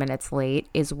few more minutes late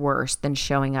is worse than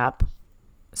showing up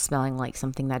smelling like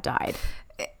something that died.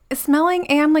 Smelling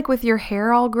and like with your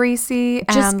hair all greasy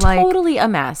Just and like totally a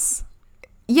mess.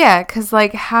 Yeah, because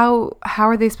like how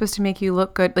are they supposed to make you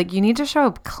look good? Like you need to show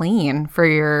up clean for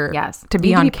your to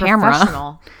be on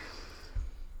camera.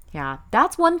 Yeah,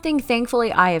 that's one thing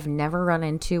thankfully I have never run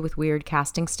into with weird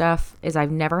casting stuff is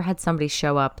I've never had somebody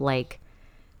show up like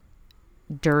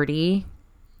dirty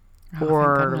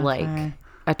or like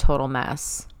a total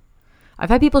mess. I've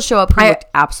had people show up who looked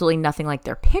absolutely nothing like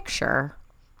their picture.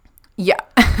 Yeah.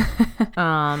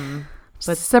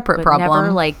 But separate problem.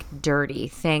 Never like dirty,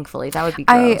 thankfully. That would be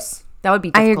gross. That would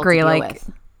be difficult to deal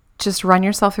with. Just run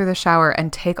yourself through the shower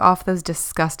and take off those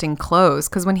disgusting clothes.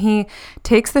 Because when he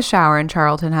takes the shower in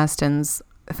Charlton Heston's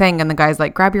thing and the guy's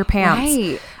like, grab your pants.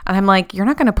 Right. And I'm like, you're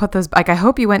not going to put those. Like, I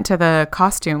hope you went to the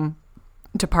costume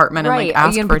department and like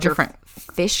asked for a different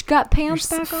fish gut pants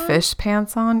back on. Fish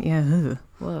pants on? Yeah.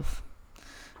 Woof.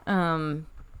 But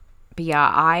yeah,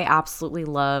 I absolutely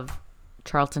love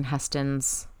Charlton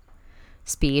Heston's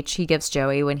speech he gives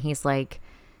Joey when he's like,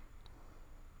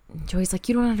 Joey's like,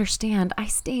 you don't understand, I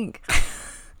stink.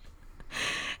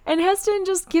 And Heston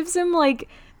just gives him like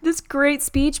this great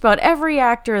speech about every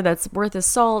actor that's worth his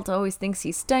salt always thinks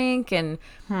he stank, and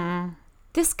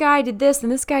this guy did this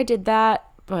and this guy did that,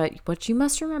 but what you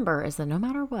must remember is that no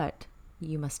matter what,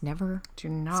 you must never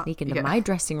sneak into my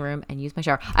dressing room and use my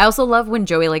shower. I also love when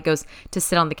Joey like goes to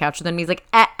sit on the couch with him and he's like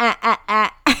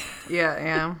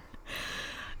yeah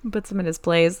puts him in his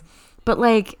place. But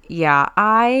like, yeah,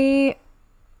 I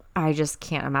just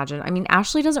can't imagine. I mean,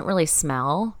 Ashley doesn't really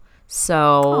smell,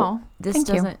 so this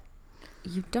doesn't.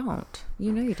 You don't.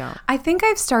 You know you don't. I think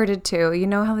I've started to. You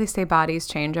know how they say bodies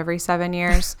change every 7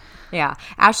 years? Yeah.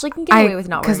 Ashley can get away with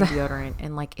not wearing deodorant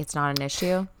and like it's not an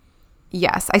issue.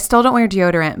 Yes. I still don't wear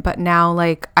deodorant, but now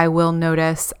like I will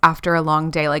notice after a long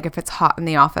day, like if it's hot in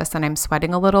the office and I'm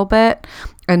sweating a little bit,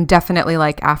 and definitely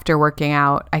like after working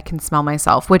out, I can smell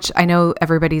myself, which I know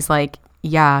everybody's like,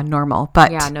 yeah, normal,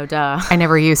 but yeah, no duh. I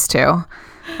never used to.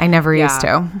 I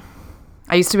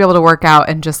used to be able to work out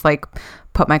and just like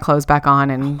put my clothes back on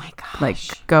and like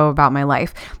go about my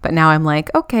life. But now I'm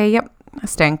like, okay, yep, I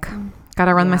stink. Got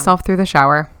to run myself through the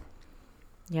shower.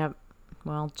 Yep.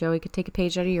 Well, Joey could take a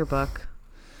page out of your book,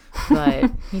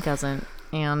 but he doesn't.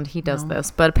 And he does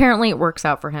this. But apparently it works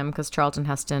out for him because Charlton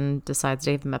Heston decides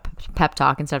to give him a pep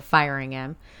talk instead of firing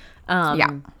him.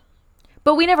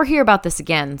 But we never hear about this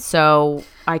again, so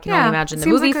I can only imagine the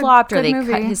movie flopped or they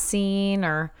cut his scene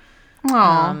or...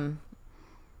 yeah,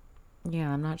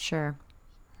 I'm not sure.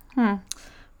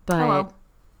 But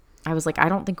I was like, I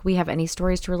don't think we have any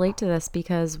stories to relate to this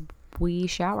because we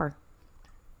shower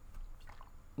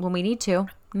when we need to.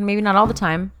 Maybe not all the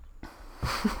time.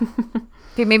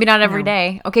 Okay, maybe not every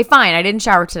day. Okay, fine. I didn't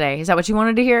shower today. Is that what you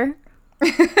wanted to hear?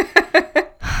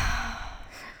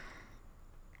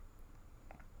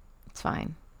 It's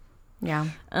fine. Yeah.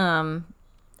 But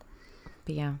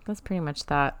yeah, that's pretty much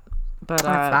that. But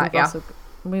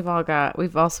we've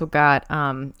also got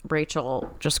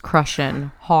Rachel just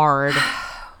crushing hard.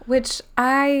 Which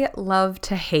I love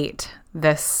to hate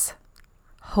this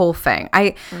whole thing.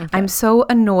 I'm so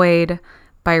annoyed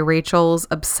by Rachel's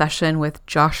obsession with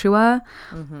Joshua.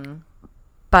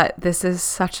 But this is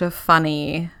such a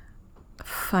funny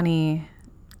petty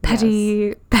this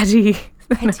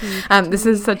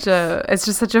is it's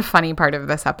just such a funny part of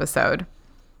this episode.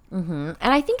 And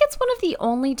I think it's one of the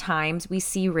only times we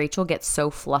see Rachel get so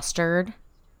flustered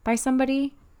by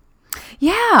somebody.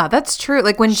 Yeah, that's true.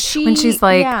 Like when she's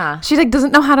like, she like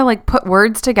doesn't know how to like put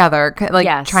words together,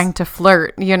 like trying to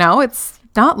flirt, you know, it's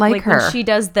not like her. When she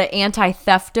does the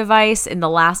anti-theft device in the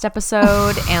last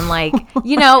episode and like,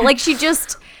 you know, like she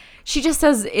just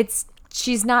says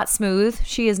she's not smooth.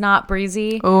 She is not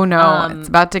breezy. Oh no, it's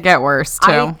about to get worse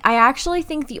too. I actually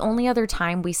think the only other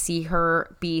time we see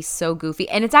her be so goofy,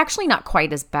 and it's actually not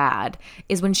quite as bad,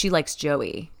 is when she likes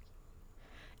Joey.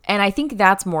 And I think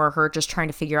that's more her just trying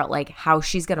to figure out like how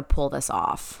she's going to pull this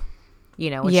off,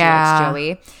 you know, when she likes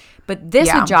Joey. But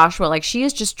this with Joshua, like she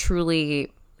is just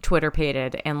truly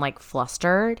Twitter-pated and like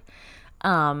flustered,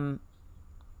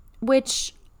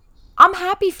 which I'm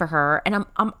happy for her. And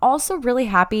I'm also really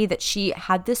happy that she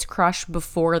had this crush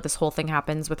before this whole thing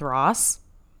happens with Ross.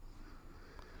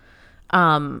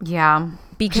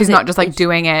 because she's not just like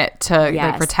doing it to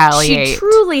like retaliate. She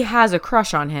truly has a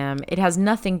crush on him. It has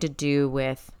nothing to do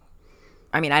with,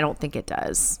 I mean, I don't think it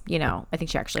does. You know, I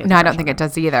think she actually has No, a I don't crush think on it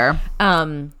does either.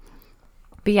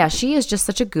 But yeah, she is just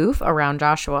such a goof around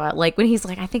Joshua. Like when he's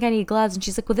like, I think I need gloves. And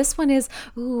she's like, well, this one is,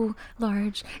 ooh,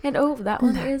 large. And oh, that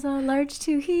one is large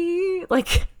too. He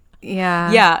like,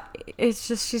 yeah. It's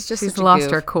just, she's such a lost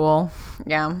goof. her cool.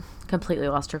 Yeah. Completely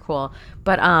lost her cool.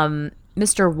 But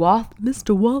Mr.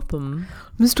 Waltham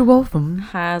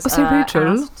has I say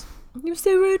Rachel. asked, you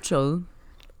say Rachel,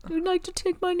 you'd like to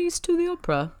take my niece to the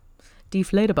opera.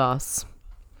 Deflatabas.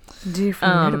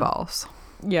 Deflatabas.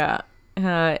 Yeah.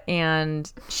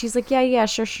 And she's like, yeah,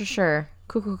 sure.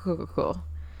 Cool.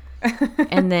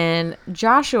 And then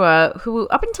Joshua, who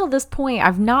up until this point,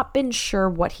 I've not been sure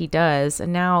what he does.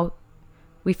 And now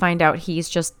we find out he's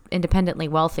just independently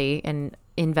wealthy and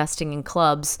investing in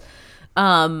clubs.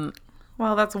 Well,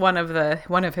 that's one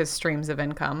of his streams of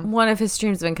income. One of his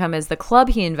streams of income is the club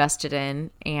he invested in.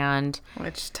 And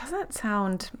which doesn't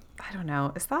sound, I don't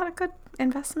know. Is that a good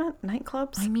investment?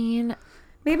 Nightclubs? I mean,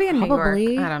 maybe in probably.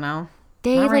 New York. I don't know.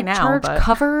 They Not like right now, charge but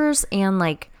covers and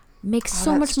like make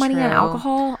so much that's money on true.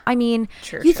 alcohol. I mean,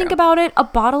 True. think about it. A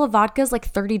bottle of vodka is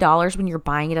like $30 when you're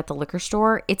buying it at the liquor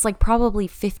store. It's like probably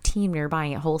 $15 when you're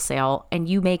buying it wholesale, and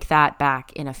you make that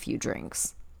back in a few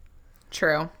drinks.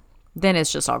 True. Then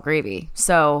it's just all gravy.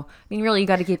 So I mean, really, you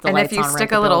got to keep the And lights if you on. stick rent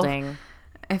the a little, building.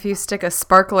 if you stick a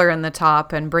sparkler in the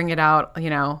top and bring it out,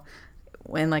 you know,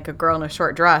 when like a girl in a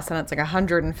short dress, and it's like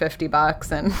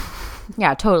 $150, and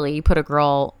Yeah, totally.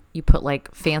 You put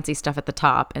like fancy stuff at the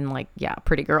top and like, yeah,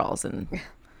 pretty girls, and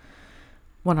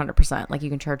 100%. Like you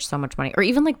can charge so much money. Or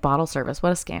even like bottle service.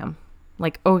 What a scam.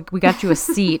 Like, oh, we got you a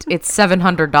seat. It's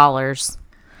 $700.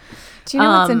 do you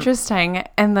know what's interesting?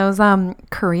 In those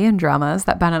Korean dramas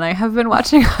that Ben and I have been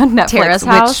watching on Netflix. Terrace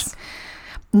House?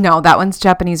 No, that one's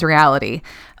Japanese reality.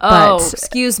 Oh, But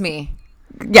excuse me.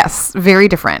 yes, very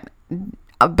different.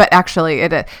 But actually,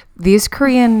 these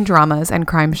Korean dramas and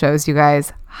crime shows, you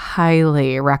guys,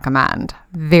 highly recommend.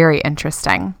 Very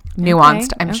interesting,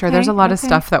 nuanced. I'm sure there's a lot of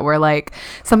stuff that we're like,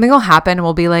 something will happen and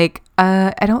we'll be like,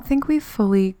 I don't think we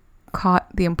fully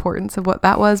caught the importance of what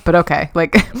that was, but okay,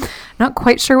 like not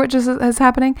quite sure what just is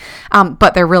happening.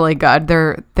 But they're really good.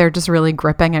 They're just really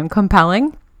gripping and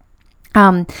compelling.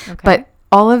 But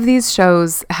all of these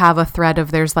shows have a thread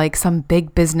of there's like some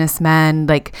big businessmen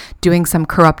like doing some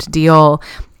corrupt deal.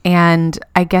 And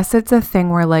I guess it's a thing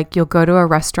where like you'll go to a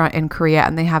restaurant in Korea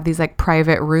and they have these like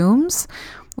private rooms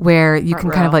where you can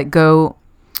kind of like go,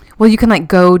 well, you can like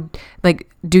go like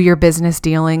do your business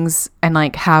dealings and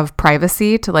like have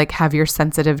privacy to like have your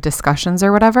sensitive discussions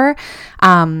or whatever.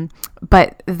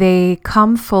 But they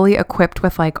come fully equipped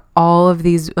with like all of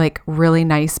these like really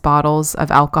nice bottles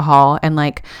of alcohol and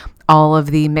like all of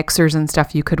the mixers and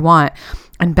stuff you could want.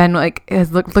 And Ben like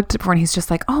has looked at it before and he's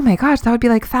just like, oh my gosh, that would be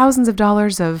like thousands of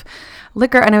dollars of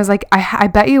liquor. And I was like, I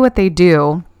bet you what they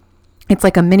do, it's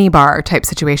like a mini bar type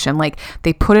situation. Like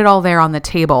they put it all there on the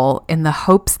table in the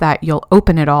hopes that you'll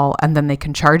open it all and then they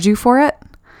can charge you for it.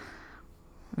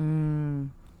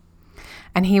 And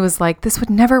he was like, this would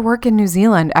never work in New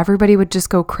Zealand. Everybody would just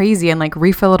go crazy and like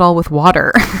refill it all with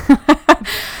water. And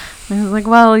I was like,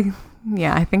 well,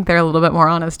 yeah, I think they're a little bit more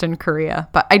honest in Korea.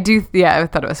 But I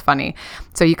thought it was funny.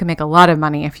 So you can make a lot of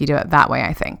money if you do it that way,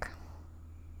 I think.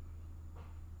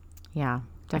 Yeah,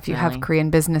 definitely. If you have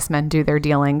Korean businessmen do their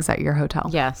dealings at your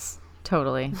hotel. Yes,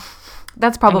 totally.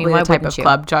 That's probably why the type of wouldn't you?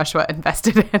 club Joshua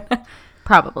invested in.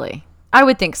 Probably. I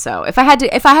would think so. If I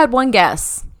had one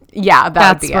guess, Yeah,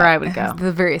 that's would be where it. I would go.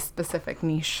 The very specific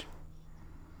niche.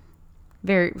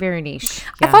 Very, very niche.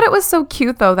 I thought it was so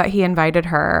cute though that he invited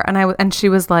her, and she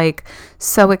was like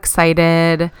so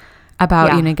excited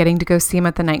about getting to go see him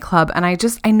at the nightclub. And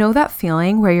I know that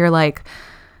feeling where you're like,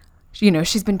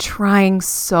 she's been trying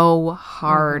so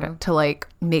hard to like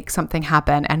make something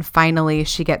happen, and finally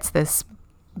she gets this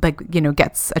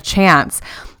gets a chance.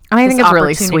 And I think it's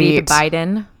really sweet.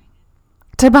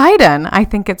 To Biden, I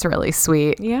think it's really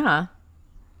sweet. Yeah,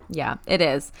 it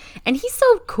is. And he's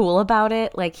so cool about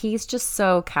it. Like, he's just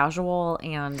so casual,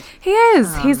 and he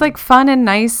is. He's like fun and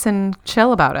nice and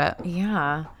chill about it.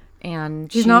 Yeah.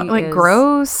 And she's not like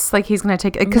gross. Like he's going to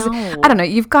take it. Because I don't know.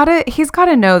 He's got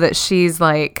to know that she's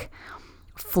like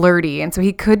flirty. And so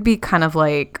he could be kind of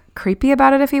like creepy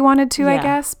about it if he wanted to, I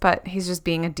guess. But he's just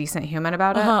being a decent human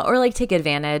about it. Or like take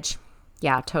advantage.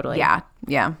 Yeah, totally. Yeah.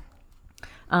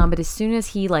 But as soon as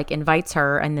he like invites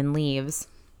her and then leaves,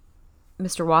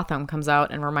 Mr. Waltham comes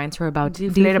out and reminds her about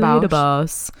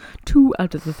Deflatabas, 2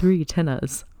 out of the 3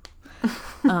 tenors.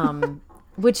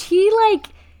 Which he like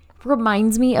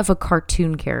reminds me of a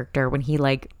cartoon character when he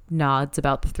like nods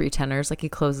about the three tenors. Like he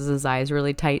closes his eyes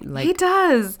really tight and like he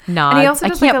does. nods. And he also I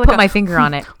does can't put my finger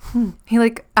on it. He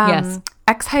like Yes.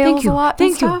 exhales Thank you. a lot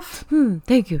Thank and you. stuff.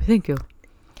 Thank you. Thank you.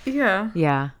 Yeah.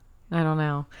 Yeah. I don't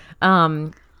know.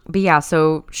 But yeah,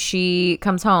 so she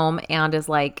comes home and is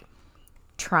like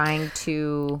trying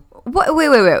to.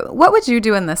 Wait. What would you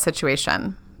do in this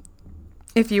situation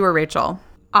if you were Rachel?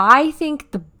 I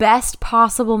think the best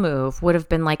possible move would have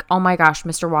been like, oh my gosh,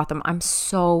 Mr. Waltham, I'm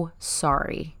so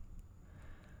sorry.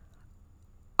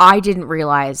 I didn't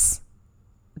realize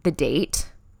the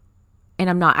date, and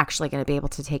I'm not actually going to be able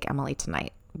to take Emily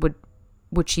tonight.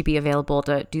 Would she be available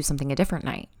to do something a different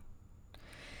night?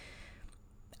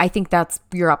 I think that's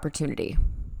your opportunity,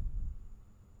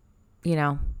 you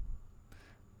know,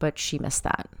 but she missed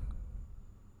that.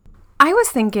 I was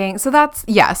thinking, so that's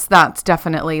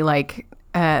definitely like,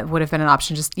 would have been an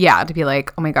option. Just, to be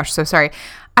like, oh my gosh, so sorry.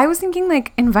 I was thinking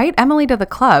like, invite Emily to the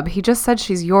club. He just said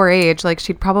she's your age. Like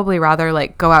she'd probably rather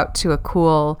like go out to a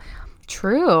cool.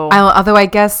 True. Although I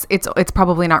guess it's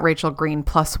probably not Rachel Green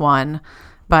 +1,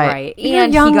 but right.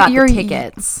 And he got the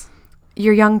tickets.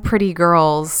 You're young, pretty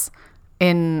girls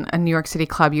in a New York City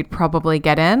club, you'd probably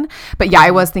get in. But yeah,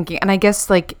 I was thinking, and I guess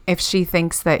like if she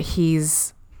thinks that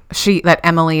that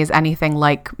Emily is anything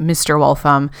like Mr.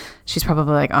 Waltham, she's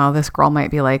probably like, oh, this girl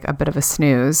might be like a bit of a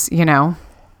snooze, you know?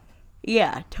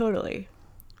 Yeah, totally.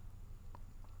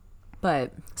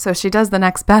 But so she does the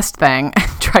next best thing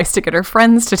and tries to get her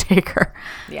friends to take her.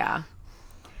 Yeah.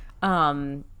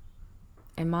 And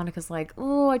Monica's like,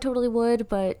 oh, I totally would,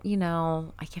 but you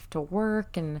know, I have to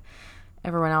work, and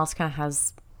everyone else kind of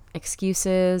has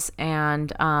excuses.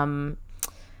 And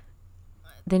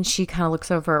then she kind of looks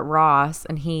over at Ross,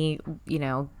 and he, you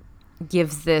know,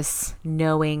 gives this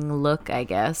knowing look, I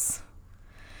guess.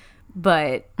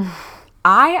 But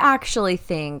I actually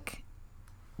think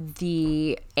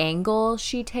the angle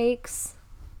she takes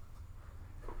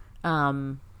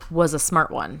was a smart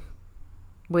one.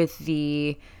 With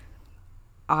the,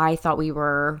 I thought we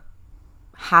were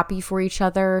happy for each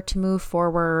other to move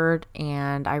forward,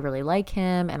 and I really like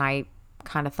him, and I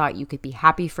kind of thought you could be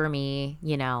happy for me,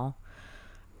 you know.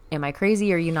 Am I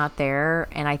crazy? Are you not there?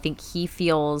 And I think he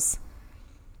feels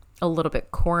a little bit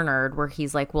cornered, where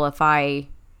he's like, well, if I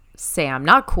say I'm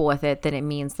not cool with it, then it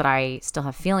means that I still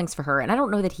have feelings for her. And I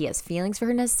don't know that he has feelings for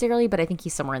her necessarily, but I think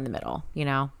he's somewhere in the middle, you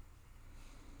know?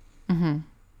 Mm-hmm.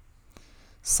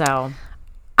 So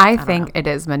I think it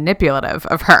is manipulative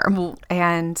of her.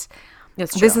 And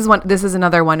this is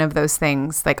another one of those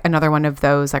things, like another one of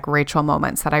those like Rachel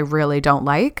moments that I really don't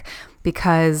like,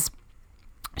 because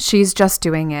she's just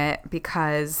doing it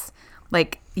because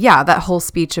like, yeah, that whole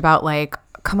speech about like,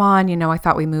 come on, you know, I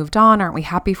thought we moved on. Aren't we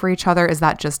happy for each other? Is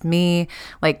that just me?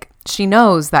 Like, she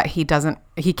knows that he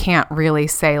can't really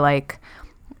say like,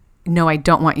 no, I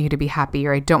don't want you to be happy,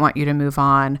 or I don't want you to move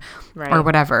on, right, or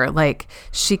whatever. Like,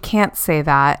 she can't say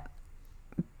that,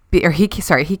 he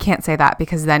can't say that,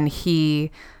 because then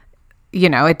he, you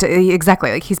know,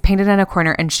 exactly, like he's painted in a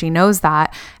corner, and she knows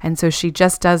that. And so she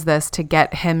just does this to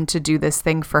get him to do this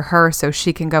thing for her so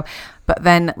she can go. But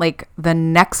then like the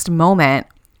next moment,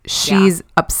 she's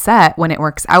upset when it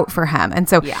works out for him. And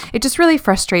so it just really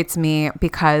frustrates me,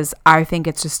 because I think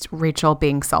it's just Rachel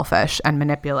being selfish and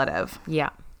manipulative.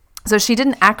 Yeah. So she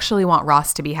didn't actually want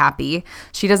Ross to be happy.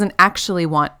 She doesn't actually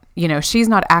want, you know, she's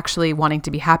not actually wanting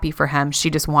to be happy for him. She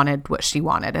just wanted what she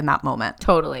wanted in that moment.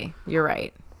 Totally. You're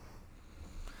right.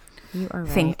 You are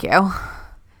right. Thank you.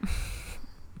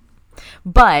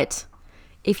 But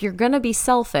if you're going to be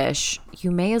selfish,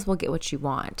 you may as well get what you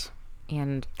want.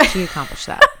 And she accomplished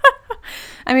that.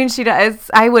 I mean, she does.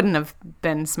 I wouldn't have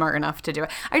been smart enough to do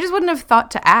it. I just wouldn't have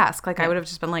thought to ask. Like, I would have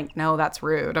just been like, no, that's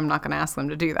rude. I'm not going to ask them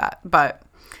to do that. But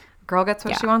girl gets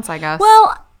what she wants, I guess.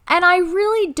 Well, and I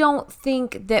really don't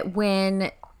think that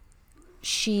when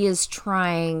she is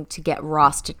trying to get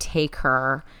Ross to take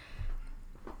her,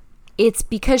 it's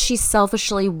because she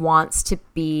selfishly wants to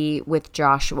be with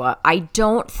Joshua. I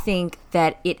don't think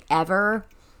that it ever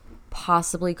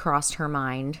possibly crossed her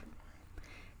mind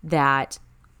that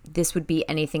this would be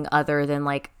anything other than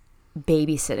like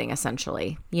babysitting,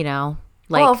 essentially, you know?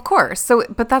 Like, well, of course. So,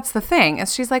 but that's the thing,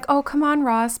 is she's like, oh, come on,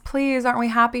 Ross, please. Aren't we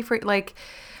happy for, like,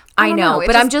 I know,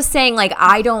 but I'm just saying, like,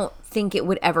 I don't think it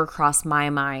would ever cross my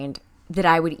mind that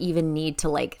I would even need to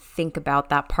like think about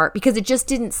that part, because it just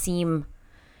didn't seem,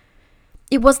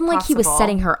 it wasn't like he was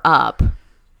setting her up,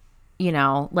 you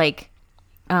know, like,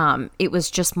 it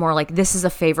was just more like, this is a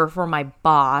favor for my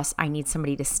boss. I need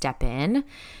somebody to step in.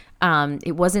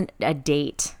 It wasn't a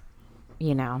date,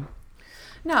 you know?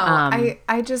 No,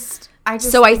 I just.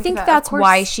 So I think that's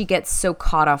why she gets so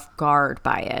caught off guard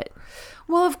by it.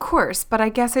 Well, of course, but I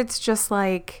guess it's just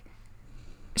like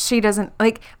she doesn't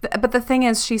like but the thing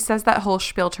is she says that whole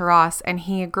spiel to Ross and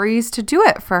he agrees to do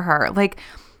it for her. Like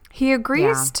he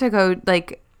agrees to go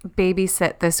like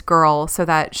babysit this girl so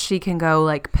that she can go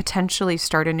like potentially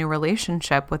start a new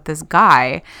relationship with this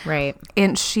guy. Right.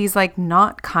 And she's like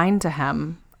not kind to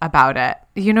him about it.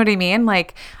 You know what I mean?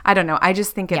 Like, I don't know. I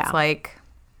just think it's like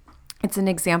it's an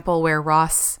example where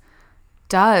Ross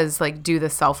does like do the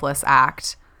selfless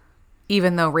act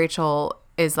even though Rachel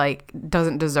is like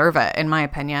doesn't deserve it, in my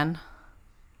opinion.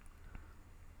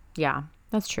 Yeah,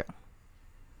 that's true.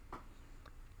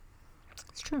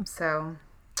 It's true. So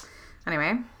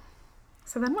anyway,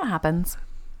 so then what happens?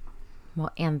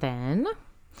 Well, and then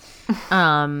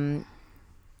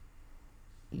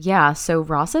yeah, so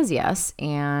Ross says yes,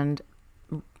 and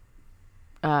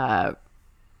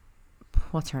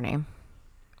what's her name?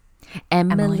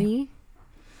 Emily.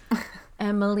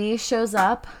 Emily shows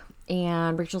up.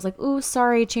 And Rachel's like, ooh,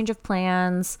 sorry, change of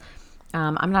plans.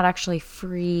 I'm not actually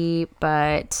free,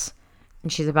 but...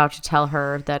 And she's about to tell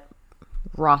her that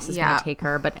Ross is going to take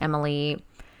her. But Emily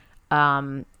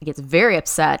gets very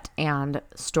upset and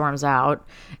storms out.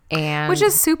 And which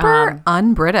is super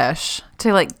un-British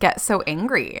to, like, get so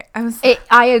angry.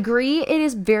 I agree. It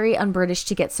is very un-British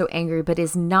to get so angry, but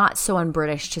is not so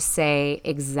un-British to say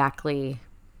exactly...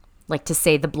 Like, to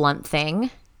say the blunt thing.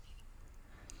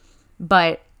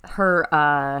 But...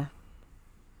 her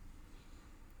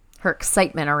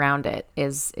excitement around it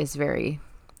is very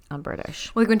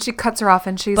un-British. Like when she cuts her off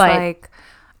and she's like,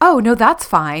 "Oh no, that's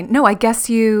fine. No, I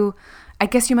guess you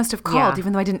must have called,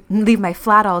 even though I didn't leave my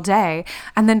flat all day."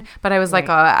 And then, but I was like,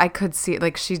 I could see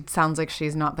like she sounds like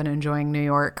she's not been enjoying New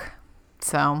York,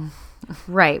 so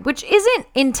right, which isn't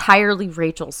entirely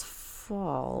Rachel's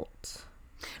fault.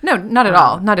 No, not at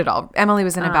all. Not at all. Emily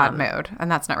was in a bad mood, and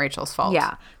that's not Rachel's fault.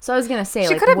 Yeah. So I was going to say,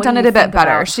 she could have done it a bit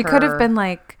better. She could have been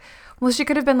like,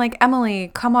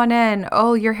 Emily, come on in.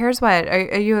 Oh, your hair's wet.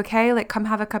 Are you okay? Like, come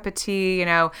have a cup of tea, you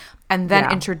know, and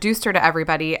then introduced her to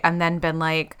everybody and then been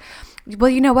like, well,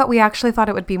 you know what? We actually thought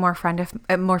it would be more fun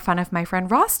if my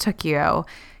friend Ross took you.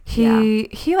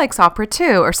 He likes opera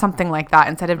too, or something like that,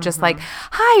 instead of just like,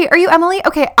 hi, are you Emily?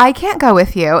 Okay, I can't go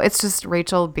with you. It's just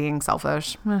Rachel being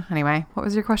selfish. Anyway, what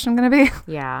was your question going to be?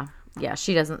 Yeah,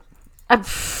 she doesn't.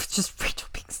 Just Rachel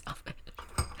being selfish.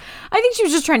 I think she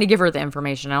was just trying to give her the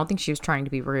information. I don't think she was trying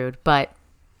to be rude, but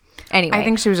anyway. I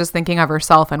think she was just thinking of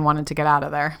herself and wanted to get out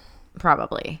of there.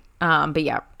 Probably. But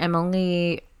yeah,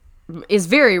 Emily is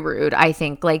very rude, I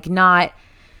think. Like, not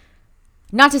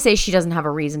to say she doesn't have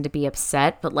a reason to be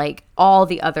upset, but like all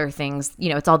the other things, you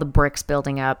know, it's all the bricks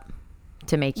building up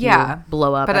to make you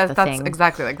blow up at the thing. But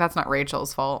exactly, like that's not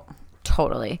Rachel's fault.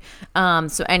 Totally.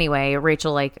 So anyway,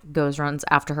 Rachel like runs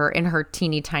after her in her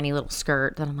teeny tiny little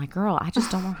skirt that I'm like, girl, I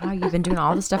just don't know how you've been doing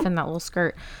all this stuff in that little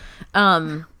skirt.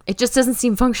 It just doesn't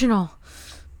seem functional.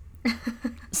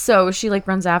 So she like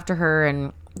runs after her,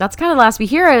 and that's kind of the last we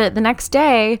hear of it. The next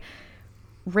day,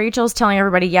 Rachel's telling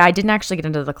everybody, yeah, I didn't actually get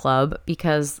into the club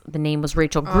because the name was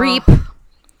Rachel Greep.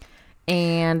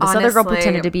 And this other girl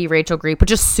pretended to be Rachel Greep,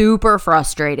 which is super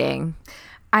frustrating.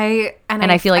 I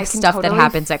feel like stuff that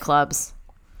happens at clubs.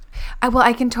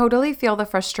 I can totally feel the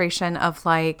frustration of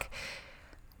like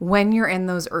when you're in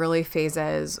those early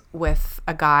phases with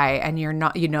a guy and you're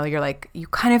not, you know, you're like, you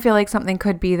kind of feel like something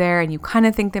could be there and you kind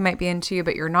of think they might be into you,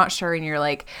 but you're not sure. And you're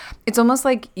like, it's almost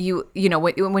like you know,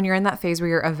 when you're in that phase where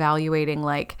you're evaluating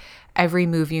like every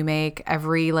move you make,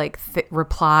 every like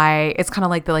reply, it's kind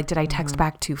of like did I text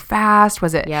back too fast?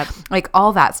 Was it like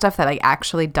all that stuff that like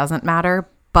actually doesn't matter?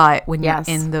 But when you're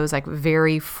in those like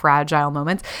very fragile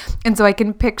moments. And so I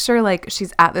can picture like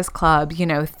she's at this club, you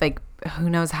know, like who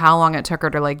knows how long it took her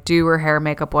to like do her hair,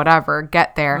 makeup, whatever,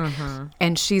 get there.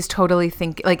 And she's totally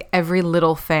thinking like every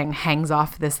little thing hangs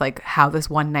off this, like how this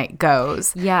one night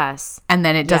goes. Yes. And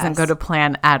then it doesn't go to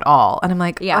plan at all. And I'm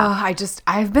like,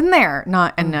 I've been there,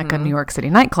 not in like a New York City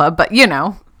nightclub, but you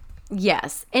know.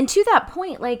 Yes. And to that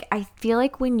point, like I feel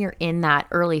like when you're in that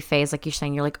early phase, like you're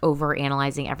saying, you're like over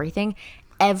analyzing everything.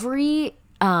 Every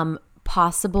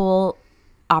possible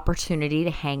opportunity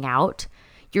to hang out,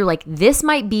 you're like, this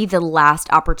might be the last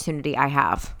opportunity I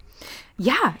have.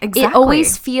 Yeah, exactly. It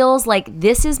always feels like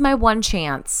this is my one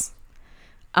chance.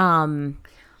 So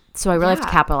I really have to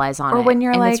capitalize on it. Or when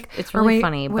you're and like, it's really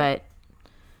funny, but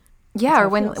Yeah, or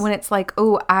when it's like,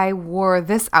 oh, I wore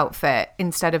this outfit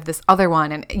instead of this other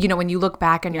one. And, you know, when you look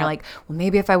back and you're like, well,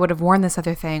 maybe if I would have worn this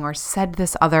other thing or said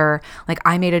this other, like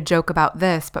I made a joke about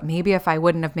this, but maybe if I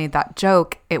wouldn't have made that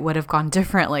joke, it would have gone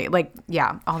differently. Like,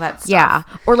 yeah, all that stuff. Yeah.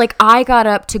 Or like I got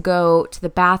up to go to the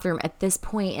bathroom at this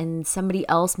point and somebody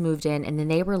else moved in and then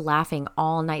they were laughing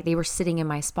all night. They were sitting in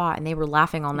my spot and they were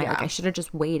laughing all night. Like I should have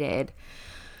just waited.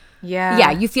 Yeah.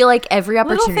 Yeah. You feel like every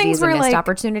opportunity is a missed like,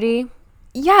 opportunity.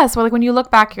 Yes. Well, like when you look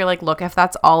back, you're like, look, if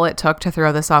that's all it took to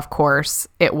throw this off course,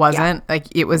 it wasn't. Like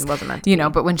it wasn't meant to be.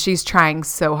 But when she's trying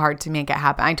so hard to make it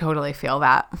happen, I totally feel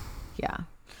that. Yeah.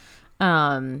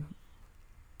 And,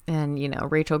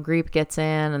 Rachel Greep gets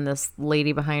in and this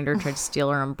lady behind her tried to steal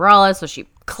her umbrella. So she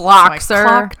clocked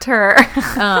her.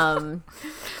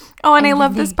 Oh, and I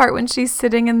love this part when she's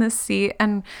sitting in the seat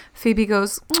and Phoebe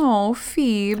goes, oh,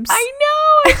 Phoebes. I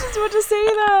know. I just want to say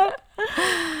that.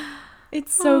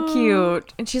 It's so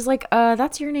cute. And she's like,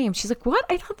 that's your name. She's like, what?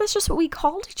 I thought that's just what we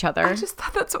called each other. I just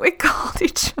thought that's what we called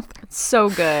each other. It's so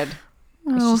good.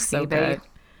 It's Oh, just so good.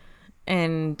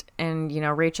 And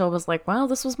Rachel was like, well,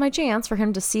 this was my chance for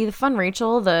him to see the fun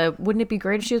Rachel. Wouldn't it be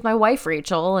great if she was my wife,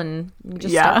 Rachel? And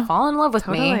just start falling in love with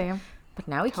me. But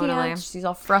now he can't. She's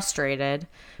all frustrated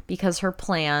because her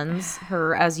plans,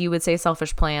 as you would say,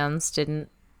 selfish plans, didn't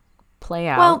play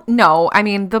out. Well, no, I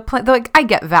mean I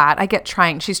get that. I get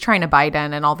she's trying to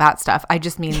Biden and all that stuff. I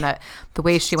just mean that the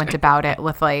way she went about it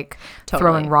with like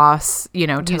throwing Ross, to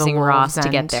using the wolves Ross to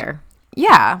get there.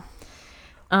 Yeah.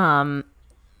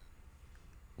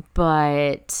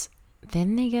 But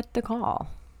then they get the call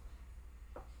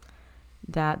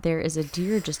that there is a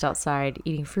deer just outside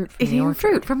eating fruit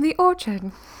from the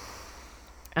orchard.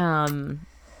 And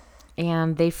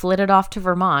they flitted off to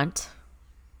Vermont,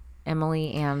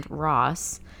 Emily and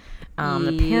Ross.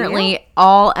 Apparently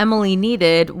all Emily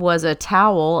needed was a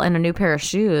towel and a new pair of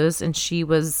shoes, and she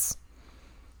was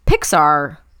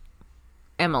Pixar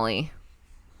Emily.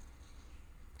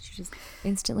 She was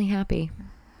instantly happy.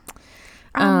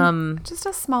 Just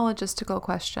a small logistical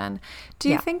question. Do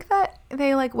you think that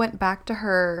they went back to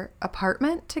her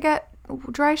apartment to get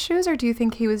dry shoes, or do you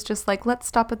think he was just like, let's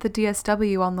stop at the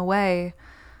DSW on the way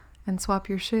and swap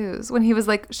your shoes, when he was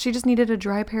like, she just needed a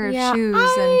dry pair of shoes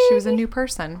and she was a new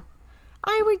person?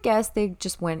 I would guess they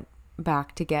just went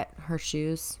back to get her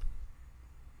shoes.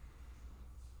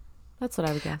 That's what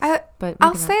I would guess. But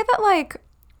I'll say that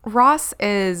Ross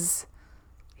is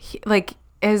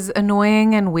as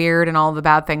annoying and weird and all the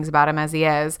bad things about him as he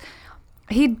is,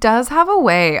 he does have a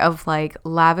way of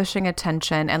lavishing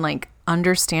attention and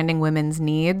understanding women's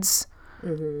needs.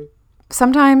 Mm-hmm.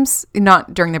 Sometimes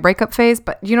not during the breakup phase,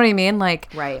 but you know what I mean?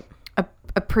 Right.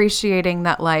 Appreciating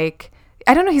that, I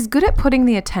don't know, he's good at putting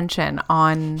the attention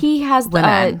on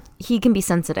women. He can be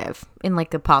sensitive in a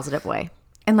positive way.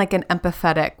 In an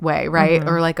empathetic way, right? Mm-hmm.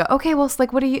 Or okay, well,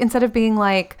 what do you, instead of being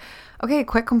okay,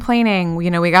 quit complaining, we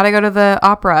got to go to the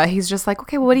opera. He's just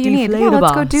okay, well, what do you need? Yeah,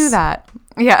 let's go do that.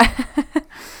 Yeah.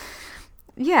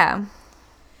 Yeah.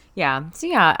 Yeah. So,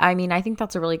 yeah, I mean, I think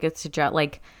that's a really good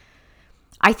suggestion.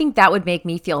 I think that would make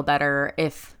me feel better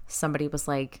if somebody was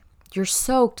you're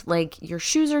soaked, your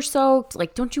shoes are soaked.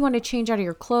 Don't you want to change out of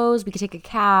your clothes? We could take a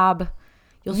cab.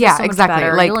 You'll feel so much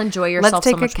better. You'll enjoy yourself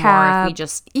so much more if we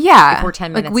just, if we're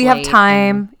 10 minutes we late have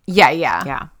time.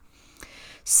 Yeah.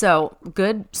 So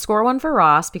good, score one for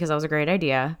Ross, because that was a great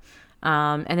idea.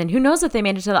 And then who knows if they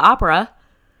made it to the opera.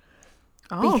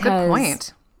 Oh, good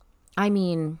point. I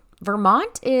mean,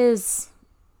 Vermont is,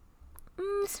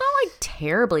 it's not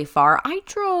terribly far. I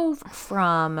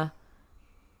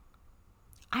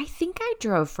think I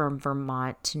drove from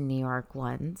Vermont to New York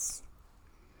once.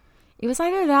 It was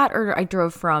either that or I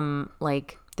drove from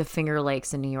the Finger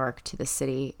Lakes in New York to the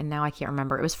city, and now I can't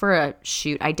remember. It was for a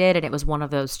shoot I did, and it was one of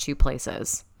those two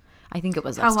places. I think it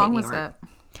was upstate New York. How long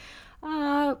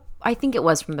was it? I think it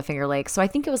was from the Finger Lakes, so I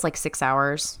think it was 6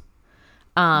 hours.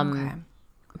 Okay.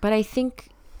 But I think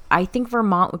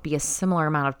Vermont would be a similar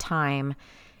amount of time.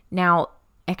 Now,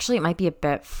 actually, it might be a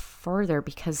bit further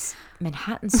because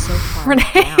Manhattan's so far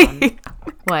down.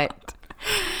 What?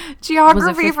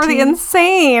 Geography for the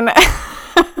insane.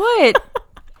 What?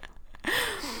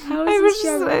 How is this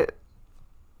geography?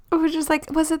 It was just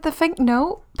was it the thing?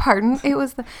 No, pardon. It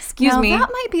was the. Excuse me. That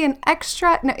might be an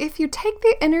extra. No, if you take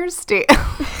the interstate,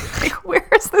 where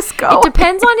is this going? It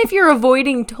depends on if you're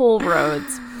avoiding toll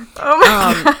roads. Oh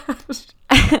my gosh.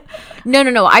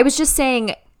 No. I was just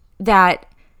saying that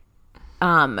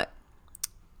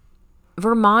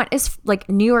Vermont is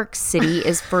New York City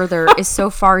is so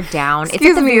far down. It's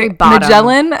at the very bottom.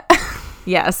 Magellan?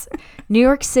 Yes. New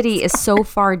York City is so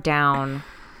far down.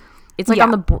 It's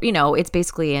on the, it's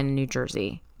basically in New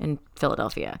Jersey. in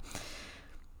Philadelphia.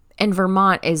 And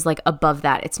Vermont is like above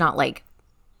that. It's not like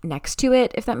next to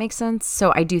it, if that makes sense.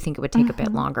 So I do think it would take a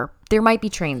bit longer. There might be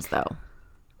trains though,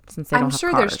 since they don't have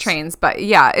sure cars. there's trains, but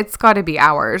yeah, it's got to be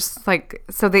hours. Like,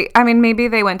 so maybe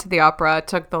they went to the opera,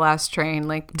 took the last train.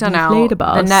 Like, don't know.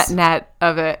 The net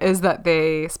of it is that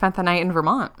they spent the night in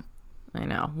Vermont. I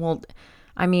know. Well,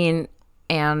 I mean,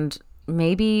 and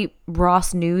maybe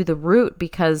Ross knew the route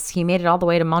because he made it all the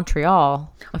way to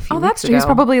Montreal a few weeks ago. He's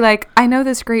probably like, I know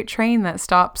this great train that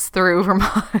stops through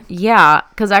Vermont. Yeah,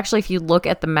 because actually, if you look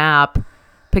at the map,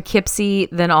 Poughkeepsie,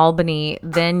 then Albany,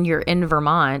 then you're in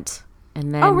Vermont,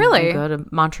 and then you go to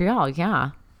Montreal.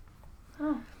 Yeah.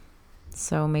 Oh.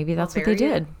 So maybe that's what they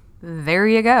did. There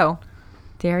you go.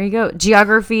 There you go.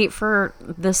 Geography for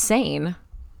the sane.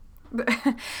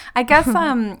 I guess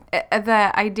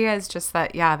the idea is just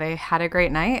that, yeah, they had a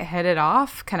great night, hit it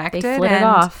off, connected. They flitted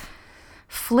off.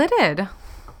 Flitted.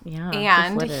 Yeah.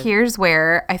 And here's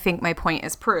where I think my point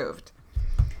is proved.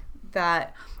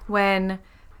 That when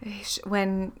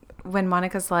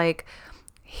Monica's like,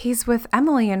 he's with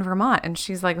Emily in Vermont, and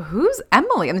she's like, who's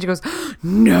Emily? And then she goes,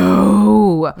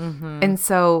 no. Mm-hmm. And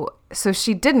so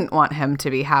she didn't want him to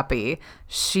be happy.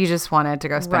 She just wanted to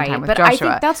go spend time with Joshua. I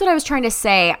think that's what I was trying to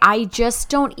say. I just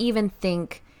don't even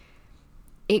think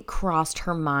it crossed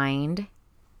her mind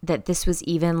that this was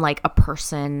even like a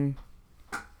person.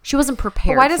 She wasn't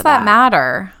prepared. But why does that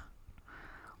matter?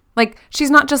 Like, she's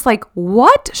not just like,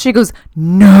 what? She goes,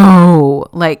 no.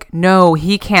 Like, no,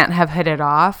 he can't have hit it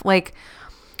off. Like,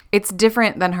 it's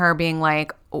different than her being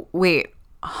like, wait,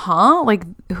 huh? Like,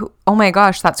 oh my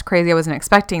gosh, that's crazy. I wasn't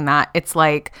expecting that. It's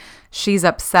like she's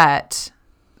upset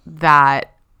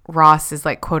that Ross is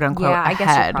like, quote unquote, I ahead.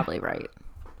 guess you're probably right.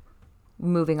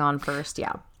 Moving on first,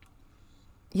 yeah.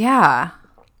 Yeah.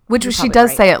 Which she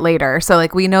does say it later. So,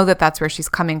 like, we know that that's where she's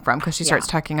coming from because she starts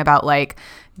talking about, like,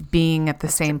 being at the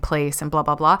same place and blah,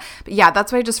 blah, blah. But, yeah,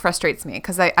 that's why it just frustrates me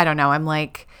because I don't know. I'm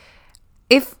like,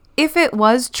 if it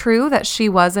was true that she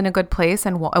was in a good place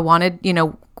and wanted,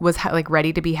 was like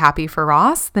ready to be happy for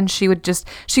Ross, then she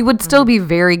would still be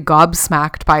very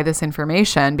gobsmacked by this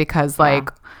information because like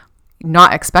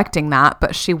not expecting that,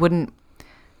 but she wouldn't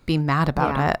be mad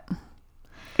about it.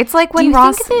 It's like when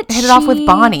Ross hit it off with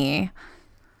Bonnie.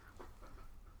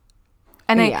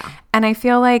 And I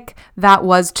feel like that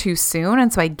was too soon.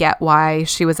 And so I get why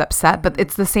she was upset, but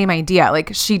it's the same idea.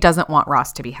 Like, she doesn't want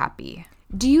Ross to be happy.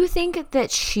 Do you think that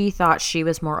she thought she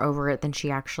was more over it than she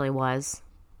actually was?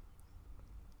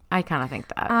 I kind of think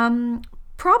that.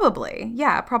 Probably.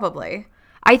 Yeah, probably.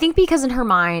 I think because in her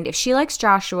mind, if she likes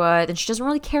Joshua, then she doesn't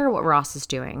really care what Ross is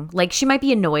doing. Like, she might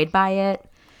be annoyed by it.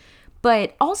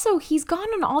 But also, he's gone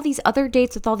on all these other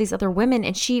dates with all these other women,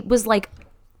 and she was, like,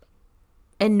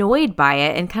 annoyed by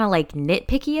it and kind of, like,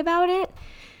 nitpicky about it.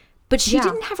 But she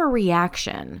didn't have a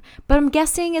reaction. But I'm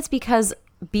guessing it's because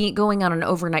going on an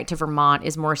overnight to Vermont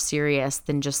is more serious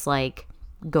than just like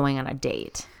going on a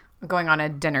date. Going on a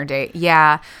dinner date.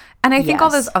 Yeah. And I think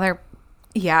all those other,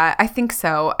 I think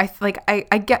so.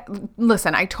 I get,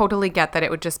 listen, I totally get that it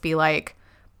would just be like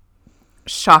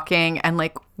shocking and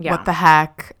like, what the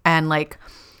heck? And like,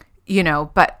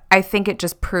 but I think it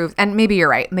just proves, and maybe you're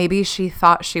right. Maybe she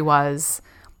thought she was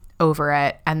over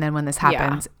it. And then when this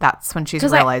happens, that's when she's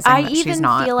realizing that she's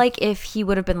not. I even feel like if he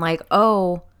would have been like,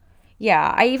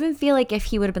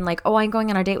 I'm going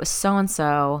on a date with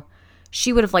so-and-so,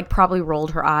 she would have like probably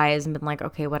rolled her eyes and been like,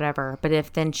 okay, whatever. But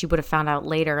if then she would have found out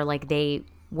later, like they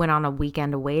went on a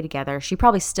weekend away together, she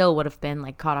probably still would have been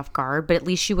like caught off guard. But at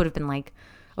least she would have been like,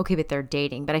 okay, but they're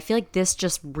dating. But I feel like this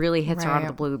just really hits her out of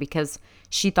the blue because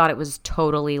she thought it was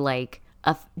totally like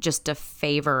just a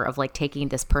favor of like taking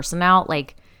this person out.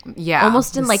 Like,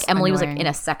 almost in like Emily was like in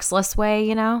a sexless way,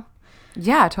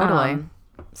 Yeah, totally.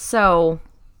 So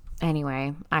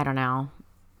anyway, I don't know.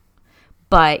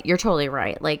 But you're totally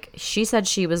right. Like, she said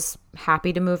she was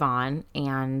happy to move on,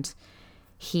 and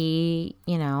he,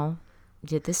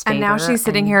 did this favor. And now she's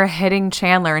sitting here hitting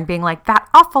Chandler and being like, that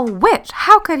awful witch.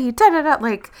 How could he da-da-da?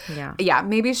 Like,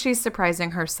 maybe she's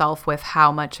surprising herself with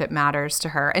how much it matters to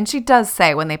her. And she does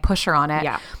say when they push her on it,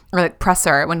 or like press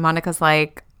her, when Monica's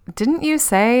like, didn't you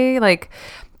say, like,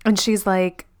 and she's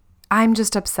like, I'm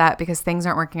just upset because things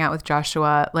aren't working out with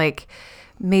Joshua. Like,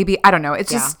 maybe, I don't know.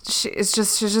 It's she's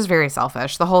just very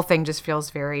selfish. The whole thing just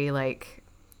feels very like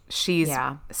she's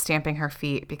stamping her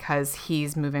feet because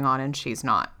he's moving on and she's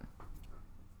not.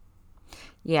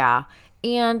 Yeah.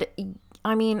 And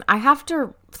I mean, I have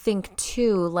to think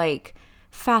too, like,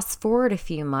 fast forward a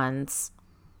few months,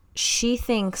 she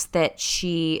thinks that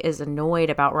she is annoyed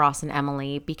about Ross and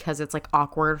Emily because it's like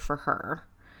awkward for her.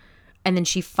 And then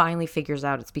she finally figures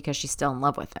out it's because she's still in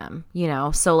love with him, you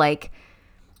know? So, like,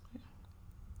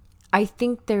 I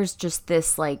think there's just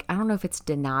this, like, I don't know if it's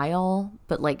denial,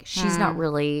 but, like, she's not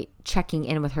really checking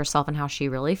in with herself and how she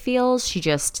really feels. She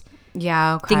just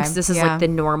thinks this is, like, the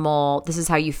normal, this is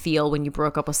how you feel when you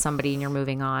broke up with somebody and you're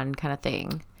moving on kind of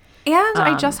thing. And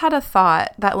I just had a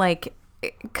thought that, like,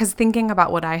 because thinking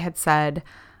about what I had said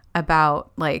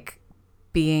about, like,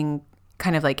 being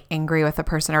kind of like angry with a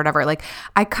person or whatever, like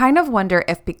I kind of wonder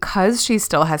if because she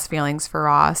still has feelings for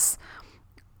Ross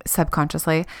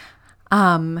subconsciously,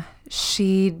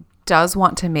 she does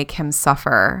want to make him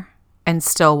suffer and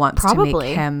still wants to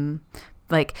make him,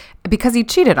 like, because he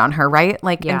cheated on her, right?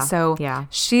 Like, and so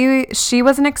she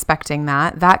wasn't expecting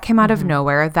that. That came out of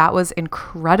nowhere. That was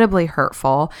incredibly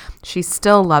hurtful. She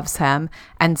still loves him.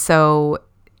 And so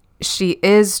she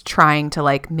is trying to,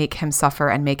 like, make him suffer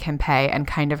and make him pay and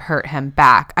kind of hurt him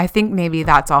back. I think maybe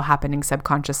that's all happening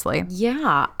subconsciously.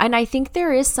 Yeah. And I think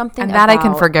there is something and that I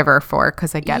can forgive her for,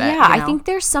 because I get it. Yeah, I think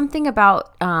there's something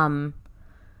about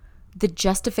the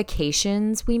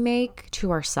justifications we make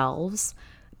to ourselves.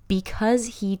 Because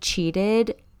he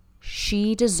cheated,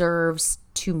 she deserves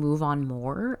to move on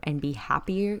more and be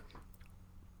happier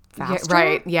faster. Yeah,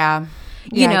 right. Yeah.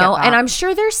 You know, and I'm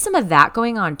sure there's some of that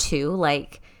going on too.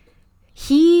 Like,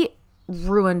 he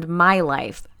ruined my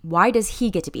life. Why does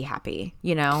he get to be happy,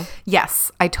 you know?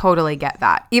 Yes, I totally get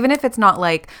that. Even if it's not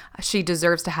like she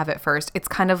deserves to have it first, it's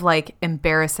kind of like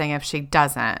embarrassing if she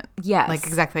doesn't. Yes. Like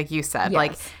exactly like you said. Yes.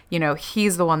 Like, you know,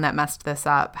 he's the one that messed this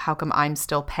up. How come I'm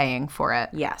still paying for it?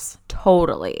 Yes,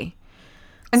 totally.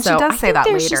 And so she does say that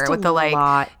later with the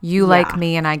like, you like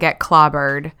me and I get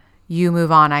clobbered. You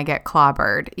move on, I get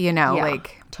clobbered. You know,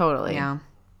 like. Totally. Yeah.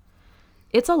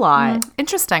 It's a lot.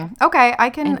 Interesting. Okay, I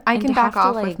can back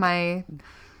off like, with my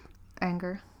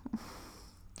anger.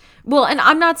 Well, and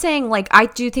I'm not saying, like, I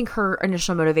do think her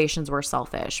initial motivations were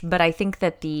selfish, but I think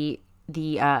that the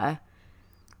like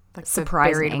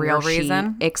surprise and anger real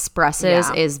reason she expresses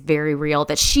is very real.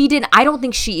 That she didn't. I don't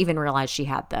think she even realized she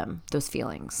had them. Those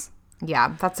feelings.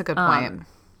 Yeah, that's a good point.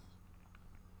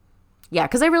 Yeah,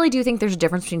 because I really do think there's a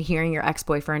difference between hearing your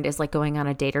ex-boyfriend is like going on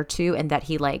a date or two and that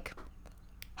he like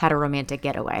had a romantic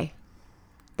getaway.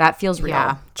 That feels real.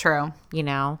 Yeah, true. You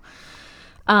know?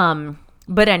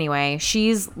 But anyway,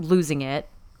 she's losing it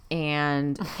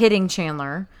and hitting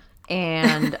Chandler,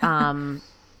 and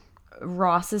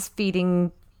Ross is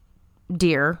feeding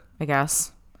deer, I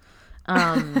guess.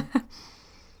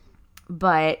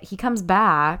 But he comes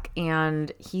back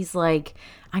and he's like,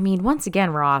 I mean, once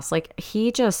again, Ross, like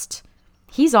he's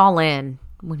all in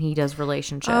when he does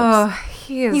relationships. Oh,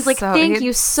 he's like, thank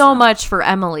you so much for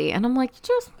Emily. And I'm like, you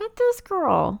just met this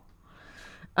girl.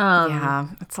 Yeah,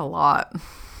 it's a lot.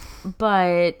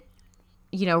 But,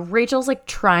 you know, Rachel's like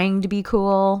trying to be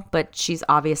cool, but she's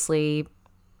obviously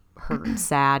hurt,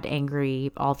 sad,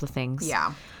 angry, all the things.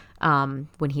 Yeah.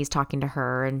 When he's talking to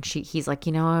her, and he's like,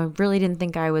 you know, I really didn't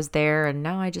think I was there, and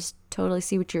now I just totally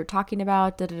see what you're talking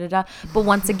about. Da, da, da, da. But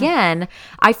once again,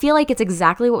 I feel like it's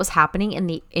exactly what was happening in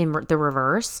the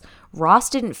reverse. Ross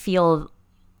didn't feel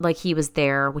like he was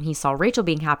there when he saw Rachel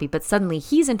being happy, but suddenly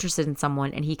he's interested in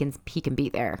someone and he can be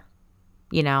there.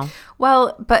 You know?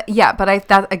 Well, but I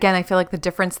feel like the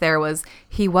difference there was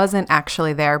he wasn't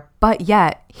actually there, but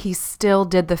yet he still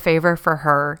did the favor for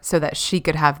her so that she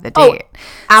could have the date. Oh,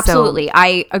 absolutely. So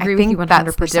I agree with you 100%.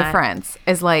 That's the difference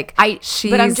is like,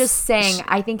 but I'm just saying,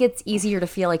 I think it's easier to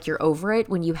feel like you're over it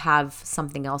when you have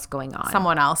something else going on.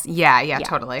 Someone else. Yeah,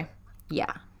 totally.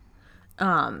 Yeah.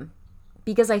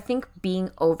 Because I think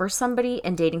being over somebody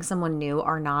and dating someone new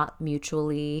are not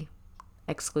mutually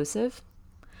exclusive.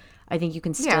 I think you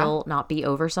can still not be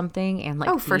over something and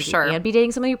like for sure, and be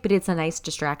dating somebody, but it's a nice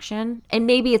distraction, and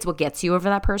maybe it's what gets you over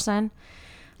that person.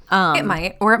 It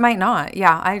might, or it might not.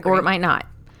 Yeah, I agree. Or it might not.